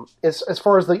 As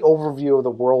far as the overview of the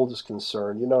world is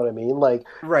concerned, you know what I mean?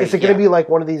 Right, is it going to be like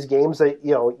one of these games that,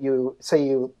 you say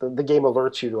the game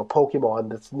alerts you to a Pokemon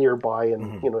that's nearby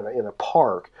in, in a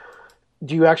park.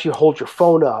 Do you actually hold your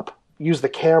phone up, use the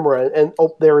camera, and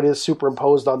there it is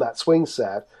superimposed on that swing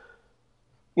set,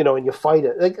 and you fight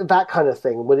it? That kind of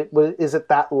thing. Is it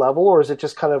that level, or is it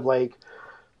just kind of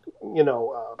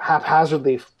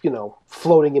haphazardly,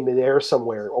 floating in midair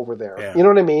somewhere over there? Yeah. You know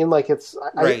what I mean?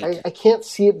 I can't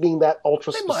see it being that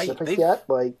ultra specific yet.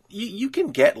 You can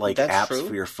get apps true.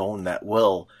 for your phone that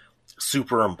will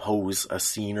superimpose a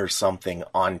scene or something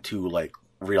onto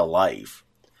real life,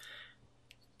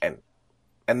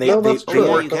 and they work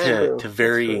to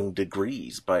varying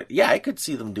degrees. But yeah, I could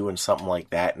see them doing something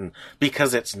like that, and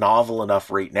because it's novel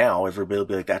enough right now, everybody will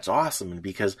be like, "That's awesome," and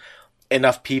because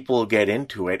enough people get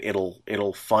into it,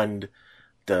 it'll fund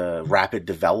the rapid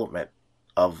development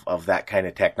of that kind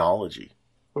of technology.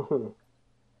 Mm-hmm.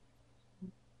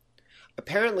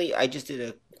 Apparently, I just did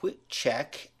a quick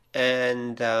check,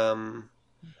 and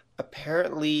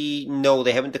apparently, no,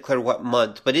 they haven't declared what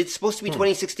month, but it's supposed to be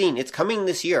 2016. It's coming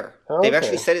this year. Okay. They've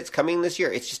actually said it's coming this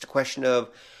year. It's just a question of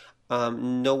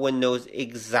no one knows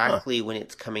exactly when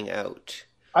it's coming out.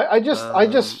 I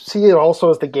just see it also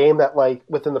as the game that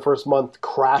within the first month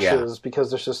crashes because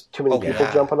there's just too many people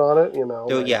jumping on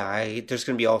it. There's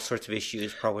going to be all sorts of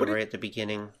issues probably right at the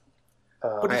beginning.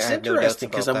 But it's interesting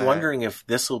because I'm wondering if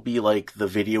this will be the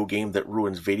video game that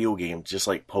ruins video games, just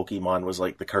like Pokemon was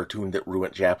the cartoon that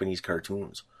ruined Japanese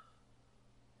cartoons.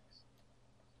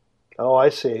 Oh, I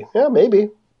see. Yeah, maybe.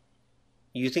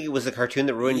 You think it was the cartoon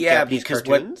that ruined Japanese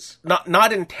cartoons?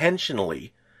 Not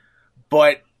intentionally,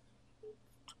 but.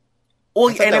 Well,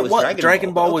 and it was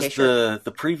Dragon Ball was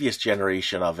the previous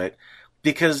generation of it,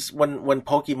 because when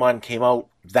Pokemon came out,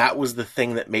 that was the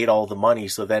thing that made all the money.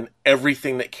 So then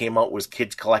everything that came out was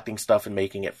kids collecting stuff and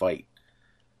making it fight.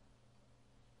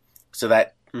 So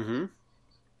that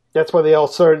that's why they all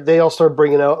started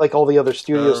bringing out all the other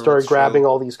studios started grabbing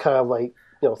all these kind of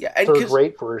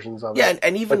third-rate versions of it. Yeah,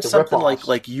 and even something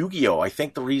like Yu-Gi-Oh! I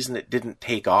think the reason it didn't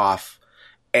take off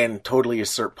and totally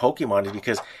usurp Pokemon is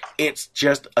because it's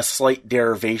just a slight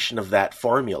derivation of that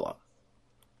formula.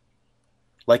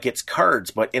 It's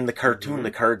cards, but in the cartoon,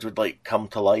 the cards would come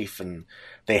to life, and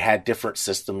they had different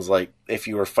systems. If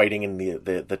you were fighting in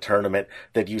the tournament,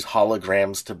 they'd use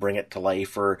holograms to bring it to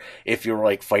life, or if you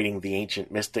were fighting the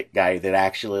ancient mystic guy, they'd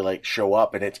actually show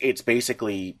up, and it's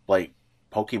basically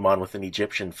Pokemon with an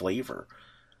Egyptian flavor.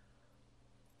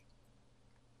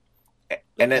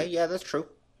 And then, yeah, that's true.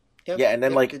 Yep. Yeah, and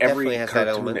then every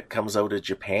cartoon that comes out of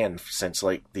Japan since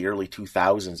the early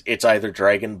 2000s, it's either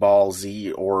Dragon Ball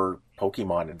Z or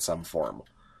Pokemon in some form.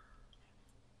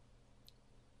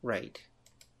 Right.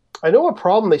 I know a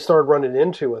problem they started running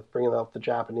into with bringing up the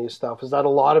Japanese stuff is that a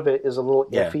lot of it is a little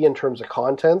iffy in terms of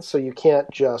content, so you can't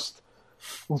just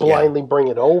blindly bring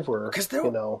it over,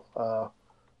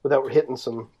 without hitting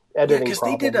some editing problems. Because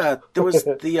they did there was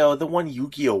the one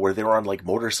Yu-Gi-Oh! Where they were on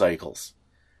motorcycles.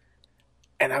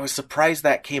 And I was surprised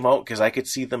that came out because I could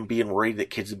see them being worried that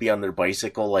kids would be on their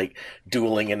bicycle,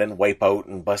 dueling and then wipe out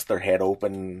and bust their head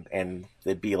open, and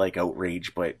they'd be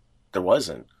outrage, but there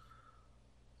wasn't.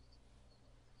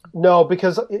 No,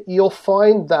 because you'll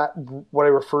find that what I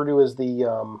refer to as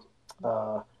the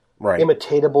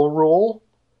imitatable rule,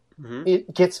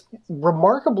 it gets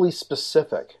remarkably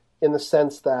specific in the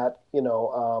sense that,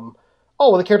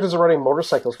 the characters are riding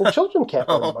motorcycles. Well, children can't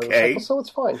ride motorcycles, so it's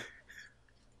fine.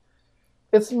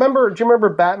 Do you remember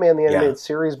Batman, the animated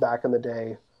series back in the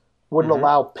day, wouldn't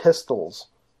allow pistols?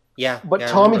 Yeah. But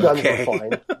Tommy guns were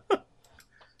fine.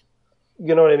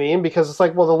 You know what I mean? Because it's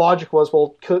like, well, the logic was,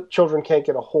 children can't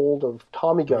get a hold of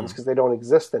Tommy guns because they don't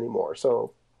exist anymore.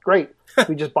 So, great.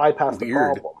 We just bypass the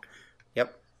problem.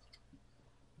 Yep.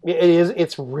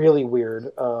 It's really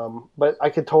weird. But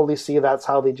I could totally see that's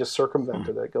how they just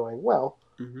circumvented it, going, well,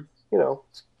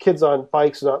 kids on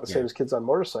bikes are not the same as kids on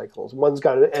motorcycles. One's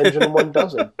got an engine and one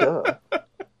doesn't. Duh.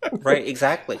 Right,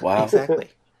 exactly. Wow. Exactly.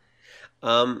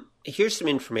 Here's some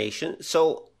information.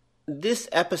 So, this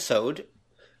episode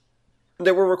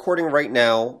that we're recording right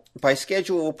now, by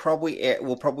schedule, will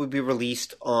probably be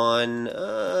released on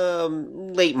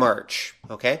late March.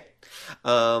 Okay,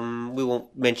 we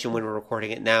won't mention when we're recording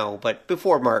it now, but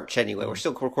before March anyway. We're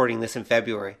still recording this in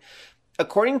February.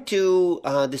 According to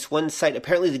this one site,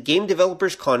 apparently the Game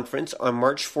Developers Conference on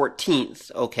March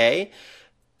 14th. Okay,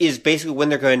 is basically when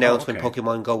they're going to announce when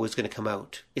Pokemon Go is going to come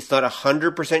out. It's not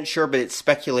 100% sure, but it's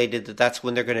speculated that that's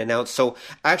when they're going to announce. So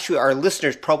actually, our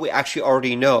listeners probably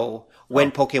already know when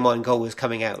Pokemon Go is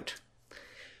coming out.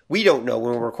 We don't know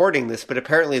when we're recording this, but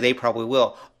apparently they probably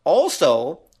will.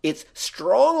 Also, it's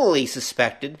strongly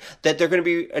suspected that they're going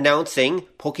to be announcing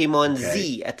Pokemon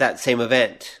Z at that same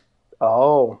event.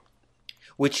 Oh.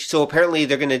 So apparently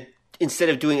they're going to, instead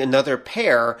of doing another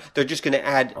pair, they're just going to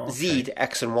add Z to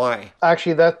X and Y.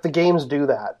 Actually, the games do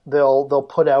that. They'll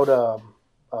put out a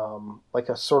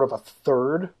sort of a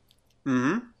third.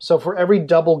 Mm-hmm. So for every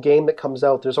double game that comes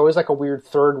out, there's always like a weird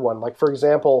third one. Like, for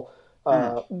example,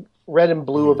 Red and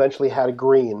Blue eventually had a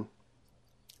green.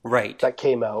 Right. That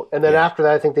came out. And then after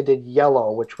that, I think they did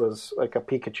Yellow, which was like a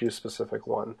Pikachu-specific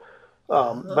one.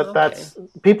 But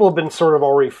people have been sort of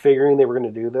already figuring they were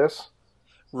going to do this.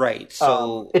 Right.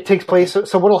 So it takes place.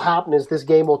 So what will happen is this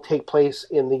game will take place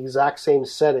in the exact same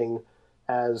setting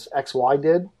as XY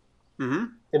did. Mm-hmm.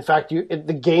 In fact, the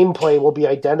gameplay will be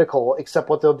identical, except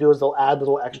what they'll do is they'll add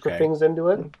little extra things into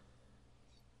it.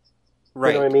 Right.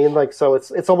 You know what I mean? Like, so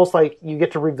it's almost like you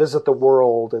get to revisit the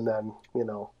world and then,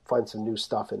 find some new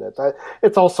stuff in it.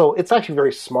 It's actually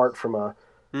very smart from a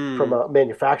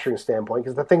manufacturing standpoint,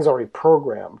 because the thing's already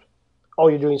programmed. All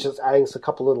you're doing is just adding a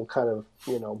couple little kind of,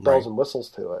 bells and whistles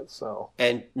to it. So,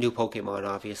 and new Pokemon,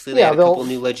 obviously. They had a couple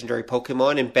new legendary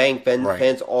Pokemon, and bang,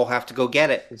 fans all have to go get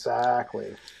it.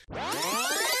 Exactly.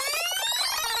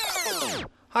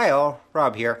 Hi all,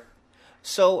 Rob here.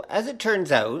 So, as it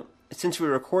turns out, since we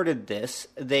recorded this,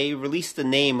 they released the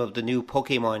name of the new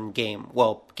Pokemon game.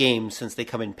 Well, games, since they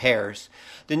come in pairs.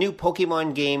 The new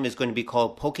Pokemon game is going to be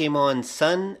called Pokemon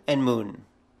Sun and Moon.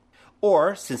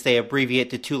 Or, since they abbreviate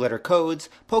to two-letter codes,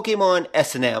 Pokemon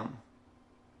S&M.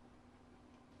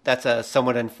 That's a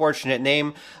somewhat unfortunate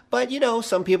name, but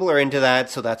some people are into that,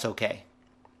 so that's okay.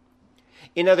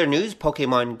 In other news,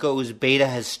 Pokemon Go's beta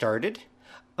has started.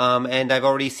 And I've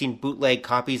already seen bootleg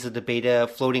copies of the beta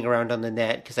floating around on the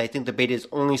net, because I think the beta is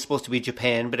only supposed to be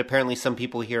Japan, but apparently some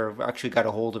people here have actually got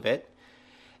a hold of it.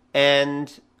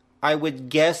 And I would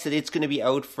guess that it's going to be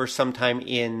out for some time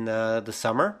in the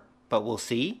summer, but we'll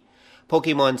see.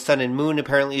 Pokemon Sun and Moon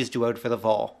apparently is due out for the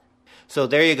fall. So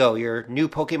there you go, your new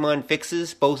Pokemon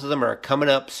fixes. Both of them are coming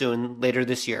up soon, later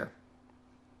this year.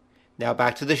 Now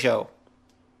back to the show.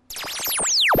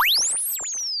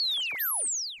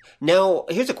 Now,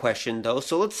 here's a question, though.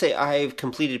 So let's say I've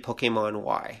completed Pokemon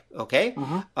Y, okay?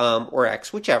 Mm-hmm. Or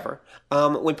X, whichever.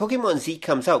 When Pokemon Z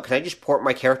comes out, can I just port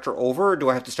my character over, or do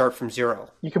I have to start from zero?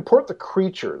 You can port the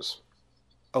creatures.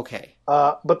 Okay.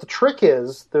 But the trick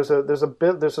is, there's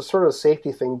a sort of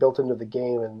safety thing built into the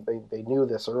game, and they knew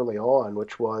this early on,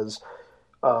 which was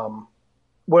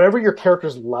whatever your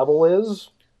character's level is,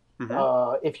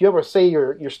 if you ever say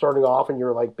you're starting off and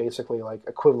you're like basically like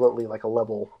equivalently like a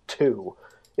level 2,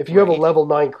 if you have a level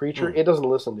 9 creature, it doesn't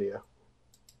listen to you.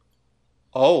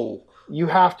 Oh. You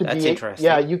have to That's be... interesting.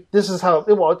 Yeah, this is how...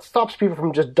 Well, it stops people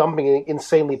from just dumping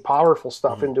insanely powerful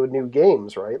stuff into new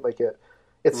games, right? Like,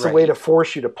 it's a way to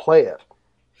force you to play it.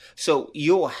 So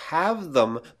you'll have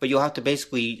them, but you'll have to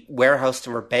basically warehouse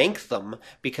them or bank them,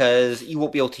 because you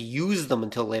won't be able to use them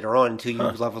until later on, until you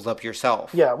level up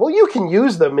yourself. Yeah, well, you can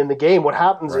use them in the game. What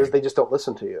happens is they just don't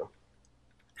listen to you.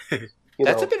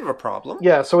 That's a bit of a problem.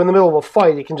 Yeah, so in the middle of a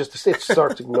fight, it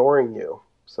starts ignoring you.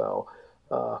 So,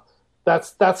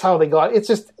 That's how they got. It's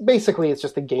just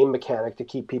a game mechanic to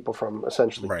keep people from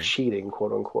essentially cheating,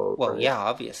 quote unquote. Well, right? yeah,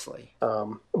 obviously.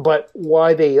 But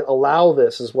why they allow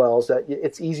this as well is that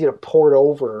it's easy to port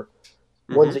over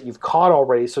ones that you've caught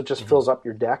already, so it just fills up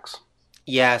your decks.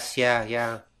 Yes,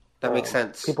 yeah. That makes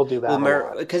sense. People do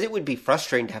that because it would be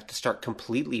frustrating to have to start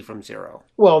completely from zero.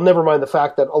 Well, never mind the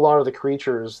fact that a lot of the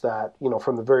creatures that,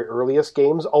 from the very earliest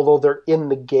games, although they're in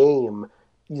the game,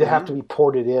 they have to be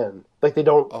ported in. Like they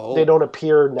don't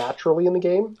appear naturally in the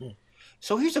game.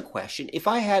 So here's a question. If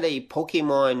I had a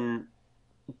Pokemon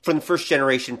from the first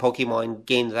generation Pokemon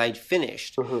game that I'd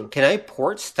finished, can I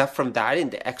port stuff from that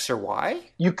into X or Y?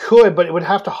 You could, but it would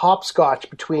have to hopscotch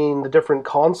between the different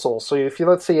consoles. So if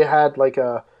let's say you had like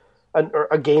a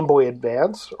Game Boy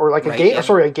Advance or like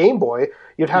a Game Boy,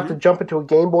 you'd have to jump into a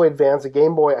Game Boy Advance, a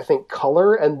Game Boy, I think,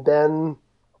 Color, and then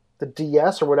the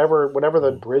DS or whatever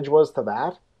the bridge was to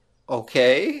that.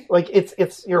 Okay. Like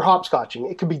it's you're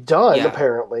hopscotching. It can be done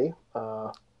apparently.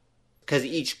 Because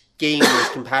each game is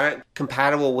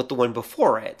compatible with the one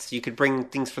before it, so you could bring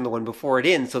things from the one before it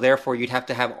in. So therefore, you'd have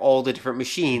to have all the different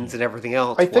machines and everything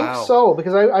else. I think so,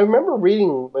 because I remember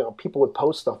reading people would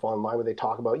post stuff online where they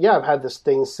talk about, I've had this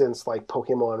thing since like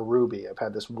Pokemon Ruby. I've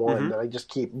had this one that I just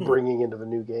keep bringing into the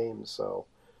new games. So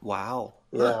wow,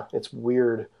 it's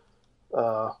weird,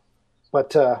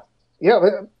 but.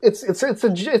 It's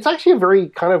actually a very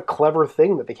kind of clever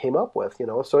thing that they came up with,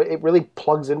 So it really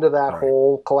plugs into that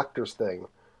whole collector's thing,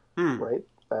 right?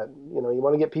 That you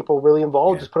want to get people really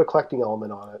involved, just put a collecting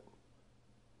element on it.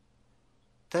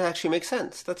 That actually makes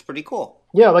sense. That's pretty cool.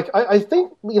 Yeah, like I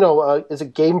think as a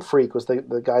Game Freak was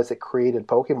the guys that created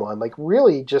Pokemon, like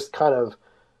really just kind of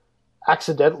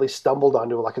accidentally stumbled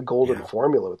onto like a golden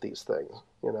formula with these things,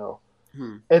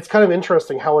 It's kind of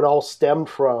interesting how it all stemmed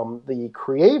from the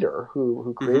creator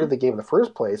who created the game in the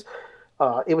first place.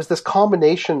 It was this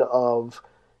combination of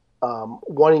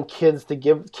wanting kids to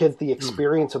give kids the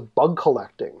experience of bug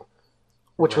collecting,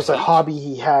 which was a hobby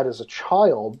he had as a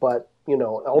child, but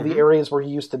all the areas where he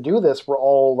used to do this were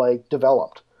all like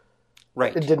developed.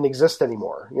 Right. It didn't exist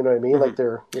anymore. You know what I mean? Like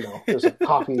there's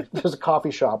a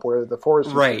coffee shop where the forest.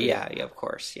 Right. Yeah. Of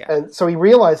course. Yeah. And so he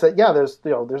realized that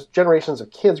there's generations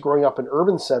of kids growing up in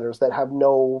urban centers that have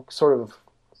no sort of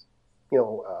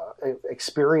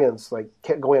experience like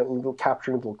going out and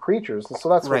capturing little creatures, and so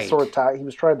that's what sort of he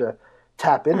was trying to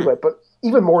tap into it. But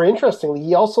even more interestingly,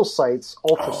 he also cites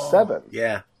Ultra 7,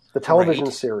 the television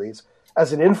series,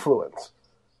 as an influence.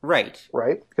 Right.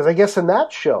 Because I guess in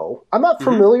that show, I'm not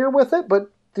familiar with it, but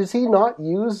does he not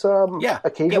use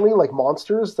occasionally like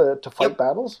monsters to fight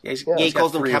battles? Yeah, he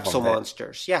calls them capsule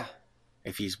monsters. Yeah.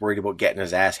 If he's worried about getting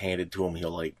his ass handed to him,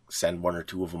 he'll like send one or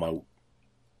two of them out.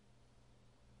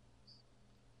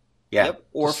 Yeah. Yep.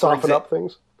 Or to soften up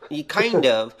things. He kind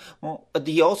of.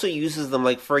 He also uses them,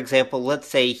 like, for example, let's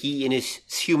say he in his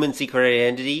human secret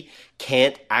identity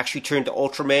can't actually turn to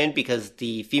Ultraman because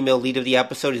the female lead of the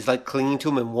episode is, like, clinging to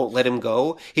him and won't let him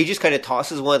go. He just kind of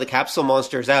tosses one of the capsule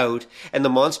monsters out, and the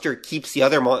monster keeps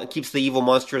keeps the evil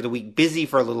monster of the week busy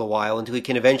for a little while until he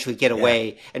can eventually get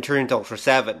away and turn into Ultra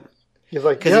 7. He's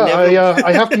like,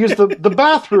 I have to use the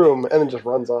bathroom, and then just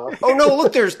runs off. Oh no,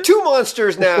 look, there's two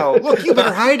monsters now. Look, you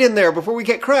better hide in there before we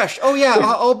get crushed. Oh yeah,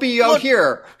 I'll be out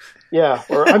here. Yeah,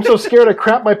 or I'm so scared I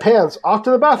crap my pants. Off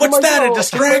to the bathroom. What's that, a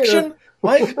distraction?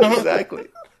 What? Exactly.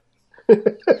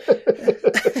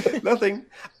 Nothing.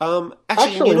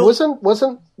 Actually, wasn't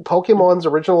Pokemon's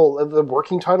original, the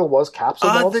working title was Capsule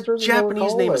Monsters? The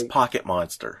Japanese name is Pocket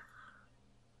Monster.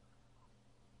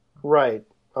 Right.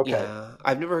 Okay. Yeah,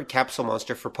 I've never heard Capsule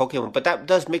Monster for Pokemon, but that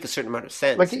does make a certain amount of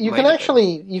sense. Like you can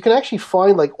actually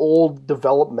find like old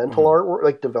developmental artwork,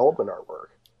 like development artwork,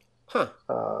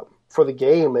 for the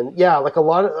game, and like a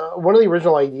lot of one of the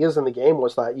original ideas in the game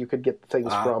was that you could get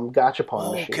things from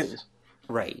Gachapon machines,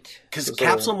 right? Because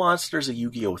Capsule Monster is a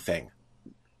Yu-Gi-Oh thing.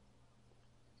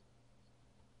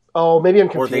 Oh, maybe I'm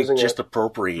confusing. Or they just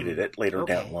appropriated it later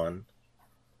down one.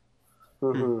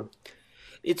 Mm-hmm.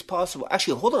 It's possible.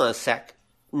 Actually, hold on a sec.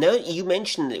 Now you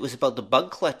mentioned it was about the bug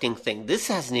collecting thing. This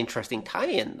has an interesting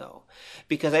tie-in, though,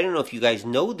 because I don't know if you guys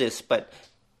know this, but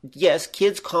yes,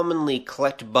 kids commonly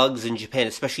collect bugs in Japan,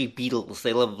 especially beetles.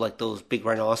 They love like those big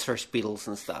rhinoceros beetles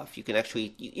and stuff. You can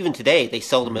actually, even today, they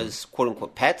sell them as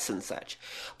quote-unquote pets and such.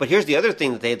 But here's the other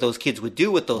thing that those kids would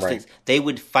do with those things. They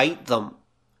would fight them.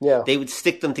 Yeah. They would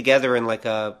stick them together in like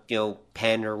a,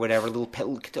 pen or whatever,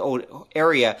 little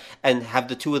area, and have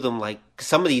the two of them like,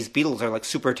 some of these beetles are like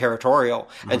super territorial,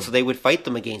 and so they would fight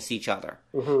them against each other.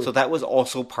 Mm-hmm. So that was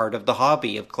also part of the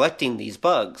hobby of collecting these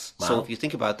bugs. Wow. So if you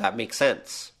think about it, that makes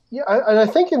sense. Yeah, and I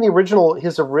think in the original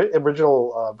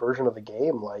original version of the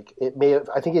game, like it may have,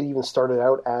 I think it even started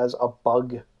out as a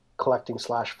bug collecting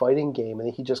 / fighting game,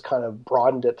 and he just kind of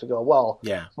broadened it to go, well,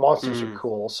 yeah, monsters are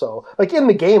cool. So, like in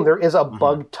the game, there is a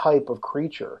bug type of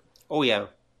creature. Oh yeah,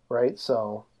 right.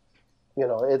 So,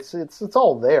 it's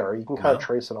all there. You can kind of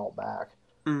trace it all back.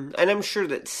 And I'm sure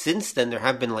that since then there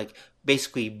have been like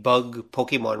basically bug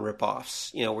Pokemon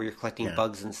ripoffs, where you're collecting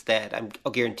bugs instead.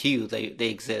 I'll guarantee you they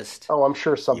exist. Oh, I'm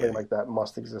sure something like that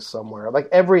must exist somewhere. Like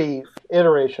every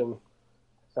iteration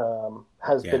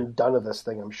has been done of this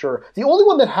thing, I'm sure. The only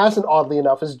one that hasn't, oddly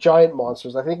enough, is Giant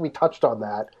Monsters. I think we touched on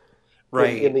that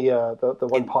right in the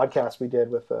one podcast we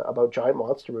did with about Giant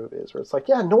Monster movies, where it's like,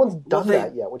 no one's done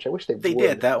that yet, which I wish they would. They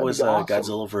did. That was awesome.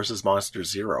 Godzilla vs. Monster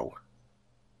Zero.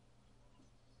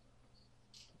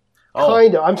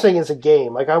 Kind of. I'm saying it's a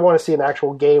game. Like, I want to see an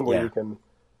actual game where you can,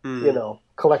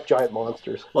 collect giant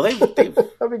monsters. Well, they've that'd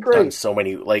be great. Done so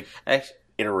many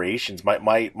iterations.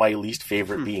 My least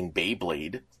favorite being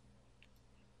Beyblade.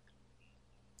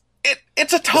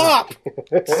 It's a top.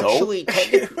 Actually,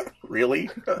 really?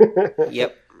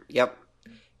 Yep.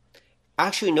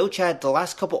 Actually, no, Chad. The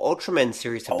last couple Ultraman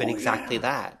series have been exactly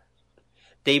that.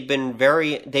 They've been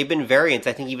variants.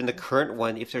 I think even the current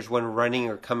one, if there's one running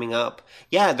or coming up,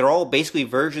 they're all basically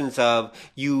versions of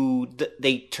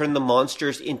they turn the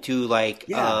monsters into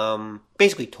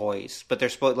basically toys, but they're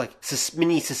supposed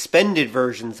mini suspended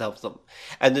versions of them,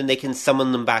 and then they can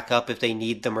summon them back up if they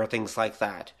need them or things like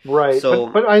that. Right. So,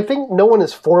 but I think no one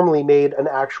has formally made an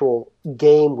actual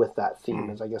game with that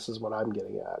theme. I guess is what I'm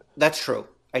getting at. That's true.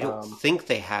 I don't think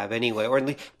they have anyway, or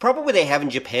probably they have in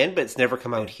Japan, but it's never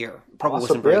come out here. Probably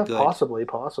wasn't very good. Possibly.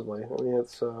 I mean,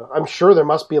 it's. I'm sure there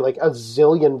must be like a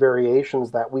zillion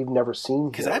variations that we've never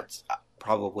seen. Because that's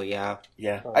probably yeah.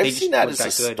 I've seen that as a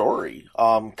story.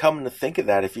 Come to think of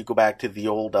that, if you go back to the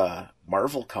old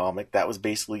Marvel comic, that was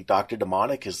basically Dr.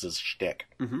 Demonicus's shtick.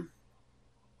 Mm-hmm.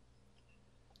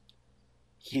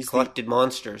 He collected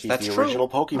monsters. That's the true. Original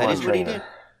Pokemon that is trainer.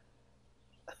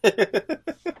 What he did.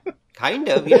 Kind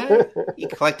of, yeah. He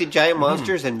collected giant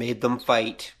monsters and made them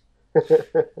fight.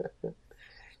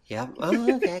 Yeah,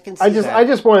 okay, I can see that. I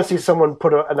just want to see someone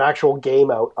put an actual game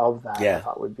out of that. I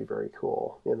thought would be very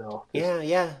cool.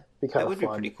 Yeah. Be kind that would fun.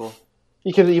 be pretty cool.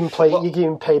 You could even play. You can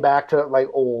even pay back to like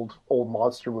old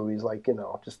monster movies, like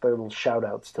just the little shout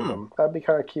outs to them. That'd be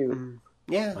kind of cute.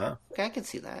 Yeah, okay, I can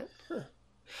see that.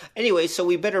 Anyway, so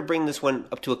we better bring this one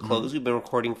up to a close. We've been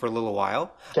recording for a little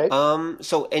while. Okay.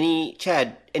 So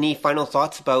Chad, any final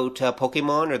thoughts about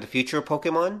Pokemon or the future of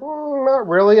Pokemon? Not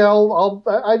really.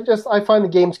 I find the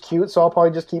games cute, so I'll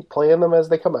probably just keep playing them as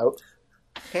they come out.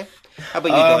 Okay. How about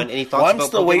you, Don? Any thoughts about Pokemon? I'm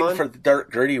still waiting for the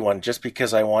dirty one, just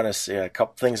because I want to see a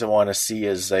couple things. I want to see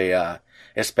is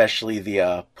especially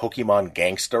the Pokemon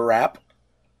gangster rap.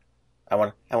 I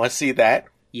want to see that.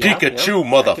 Pikachu,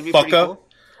 motherfucker.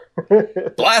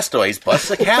 Blastoise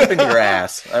busts a cap in your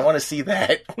ass. I want to see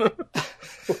that.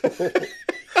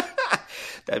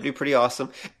 That'd be pretty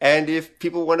awesome. And if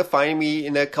people want to find me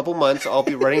in a couple months, I'll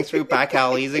be running through back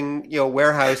alleys and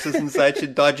warehouses and such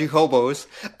and dodgy hobos,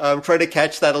 trying to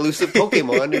catch that elusive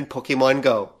Pokemon in Pokemon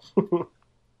Go.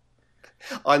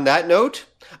 On that note,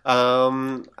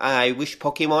 I wish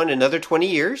Pokemon another 20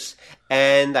 years,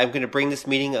 and I'm going to bring this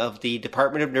meeting of the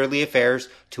Department of Nerdly Affairs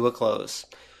to a close.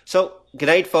 So, good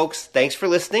night, folks. Thanks for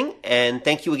listening, and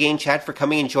thank you again, Chad, for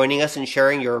coming and joining us and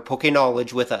sharing your Poke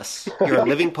knowledge with us. You're a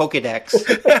living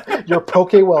Pokedex. You're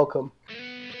Poke welcome.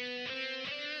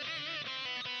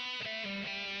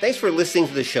 Thanks for listening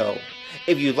to the show.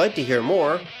 If you'd like to hear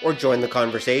more or join the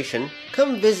conversation,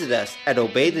 come visit us at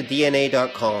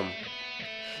obeythedna.com.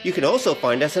 You can also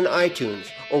find us on iTunes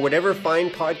or whatever fine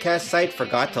podcast site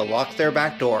forgot to lock their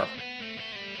back door.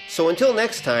 So until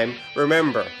next time,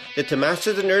 remember that to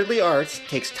master the nerdly arts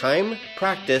takes time,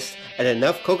 practice, and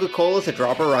enough Coca-Cola to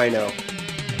drop a rhino.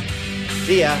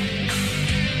 See ya!